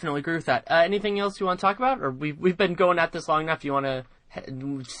definitely agree with that. Anything else you want to talk about? Or we've been going at this long enough. You want to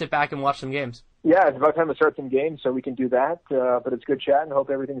sit back and watch some games? Yeah, it's about time to start some games, so we can do that. But it's good chatting.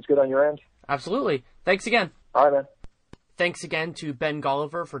 Hope everything's good on your end. Absolutely. Thanks again. All right, man. Thanks again to Ben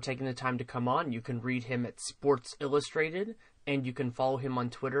Golliver for taking the time to come on. You can read him at Sports Illustrated, and you can follow him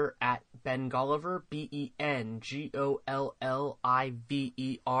on Twitter at Ben Golliver,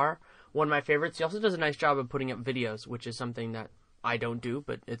 BenGolliver. One of my favorites. He also does a nice job of putting up videos, which is something that I don't do,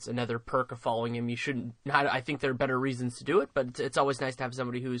 but it's another perk of following him. You shouldn't. I think there are better reasons to do it, but it's always nice to have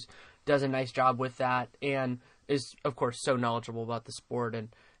somebody who does a nice job with that and is, of course, so knowledgeable about the sport. And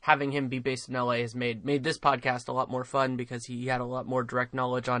having him be based in LA has made this podcast a lot more fun because he had a lot more direct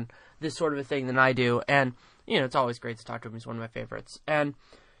knowledge on this sort of a thing than I do. And, it's always great to talk to him. He's one of my favorites. And,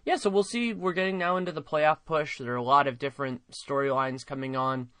 yeah, so we'll see. We're getting now into the playoff push. There are a lot of different storylines coming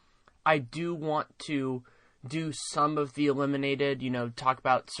on. I do want to do some of the eliminated, talk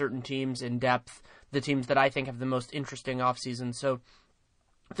about certain teams in depth, the teams that I think have the most interesting offseason. So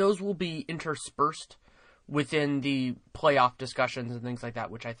those will be interspersed within the playoff discussions and things like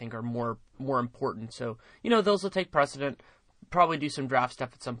that, which I think are more important. So, those will take precedent. Probably do some draft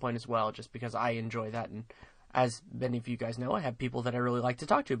stuff at some point as well, just because I enjoy that. And as many of you guys know, I have people that I really like to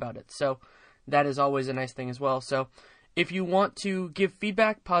talk to about it. So that is always a nice thing as well. So if you want to give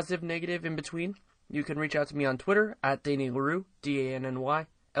feedback, positive, negative, in between, you can reach out to me on Twitter at Danny Leroux,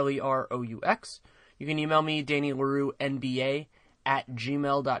 DANNYLEROUX. you can email me,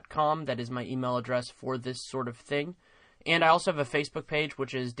 DannyLaRueNBA@gmail.com. That is my email address for this sort of thing. And I also have a Facebook page,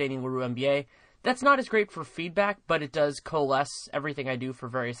 which is Danny LaRue NBA. That's not as great for feedback, but it does coalesce everything I do for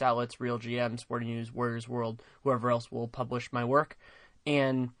various outlets, Real GM, Sporting News, Warriors World, whoever else will publish my work.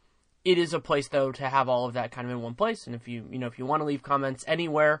 And it is a place, though, to have all of that kind of in one place. And if you want to leave comments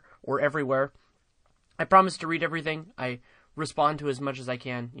anywhere or everywhere, I promise to read everything. I respond to as much as I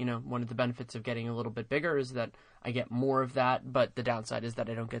can. One of the benefits of getting a little bit bigger is that I get more of that, but the downside is that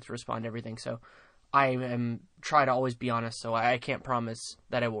I don't get to respond to everything. So I try to always be honest, so I can't promise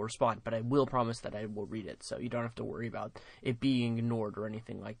that I will respond, but I will promise that I will read it, so you don't have to worry about it being ignored or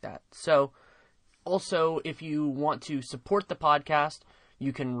anything like that. So, also, if you want to support the podcast,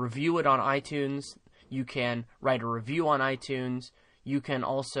 you can review it on iTunes, you can write a review on iTunes, you can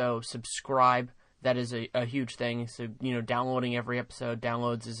also subscribe. That is a huge thing. So, downloading every episode,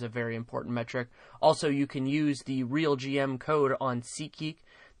 downloads is a very important metric. Also, you can use the Real GM code on SeatGeek.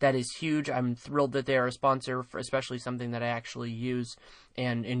 That is huge. I'm thrilled that they are a sponsor, for especially something that I actually use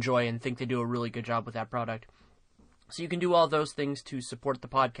and enjoy and think they do a really good job with that product. So you can do all those things to support the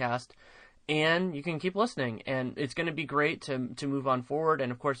podcast, and you can keep listening. And it's going to be great to move on forward.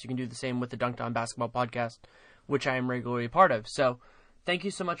 And, of course, you can do the same with the Dunked On Basketball podcast, which I am regularly a part of. So thank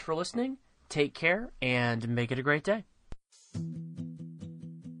you so much for listening. Take care, and make it a great day.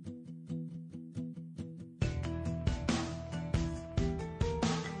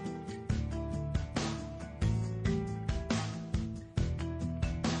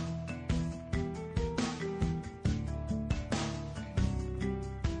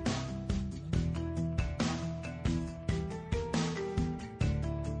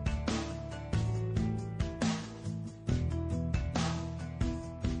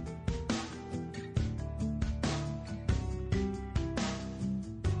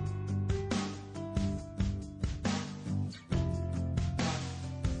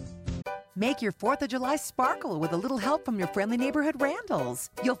 Make your 4th of July sparkle with a little help from your friendly neighborhood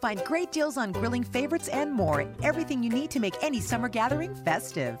Randall's. You'll find great deals on grilling favorites and more. Everything you need to make any summer gathering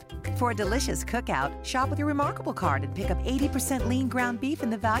festive. For a delicious cookout, shop with your Remarkable card and pick up 80% lean ground beef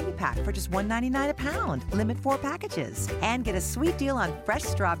in the value pack for just $1.99 a pound. Limit 4 packages. And get a sweet deal on fresh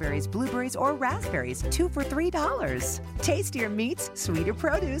strawberries, blueberries, or raspberries, 2 for $3. Tastier meats, sweeter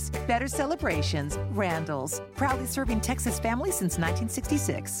produce, better celebrations. Randall's, proudly serving Texas families since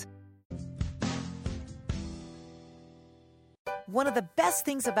 1966. One of the best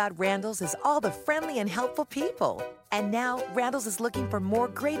things about Randall's is all the friendly and helpful people. And now, Randall's is looking for more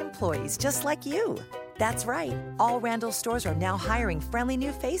great employees just like you. That's right. All Randall's stores are now hiring friendly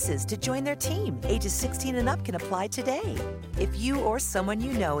new faces to join their team. Ages 16 and up can apply today. If you or someone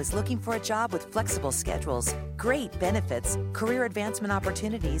you know is looking for a job with flexible schedules, great benefits, career advancement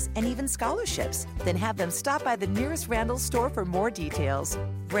opportunities, and even scholarships, then have them stop by the nearest Randall's store for more details.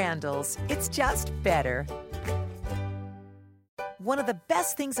 Randall's, it's just better. One of the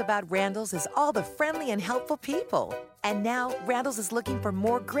best things about Randall's is all the friendly and helpful people. And now, Randall's is looking for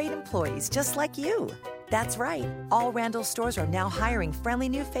more great employees just like you. That's right. All Randall's stores are now hiring friendly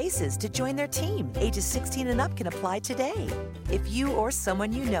new faces to join their team. Ages 16 and up can apply today. If you or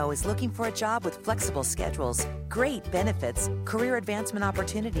someone you know is looking for a job with flexible schedules, great benefits, career advancement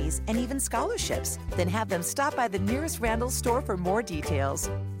opportunities, and even scholarships, then have them stop by the nearest Randall's store for more details.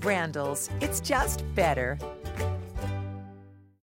 Randall's, it's just better.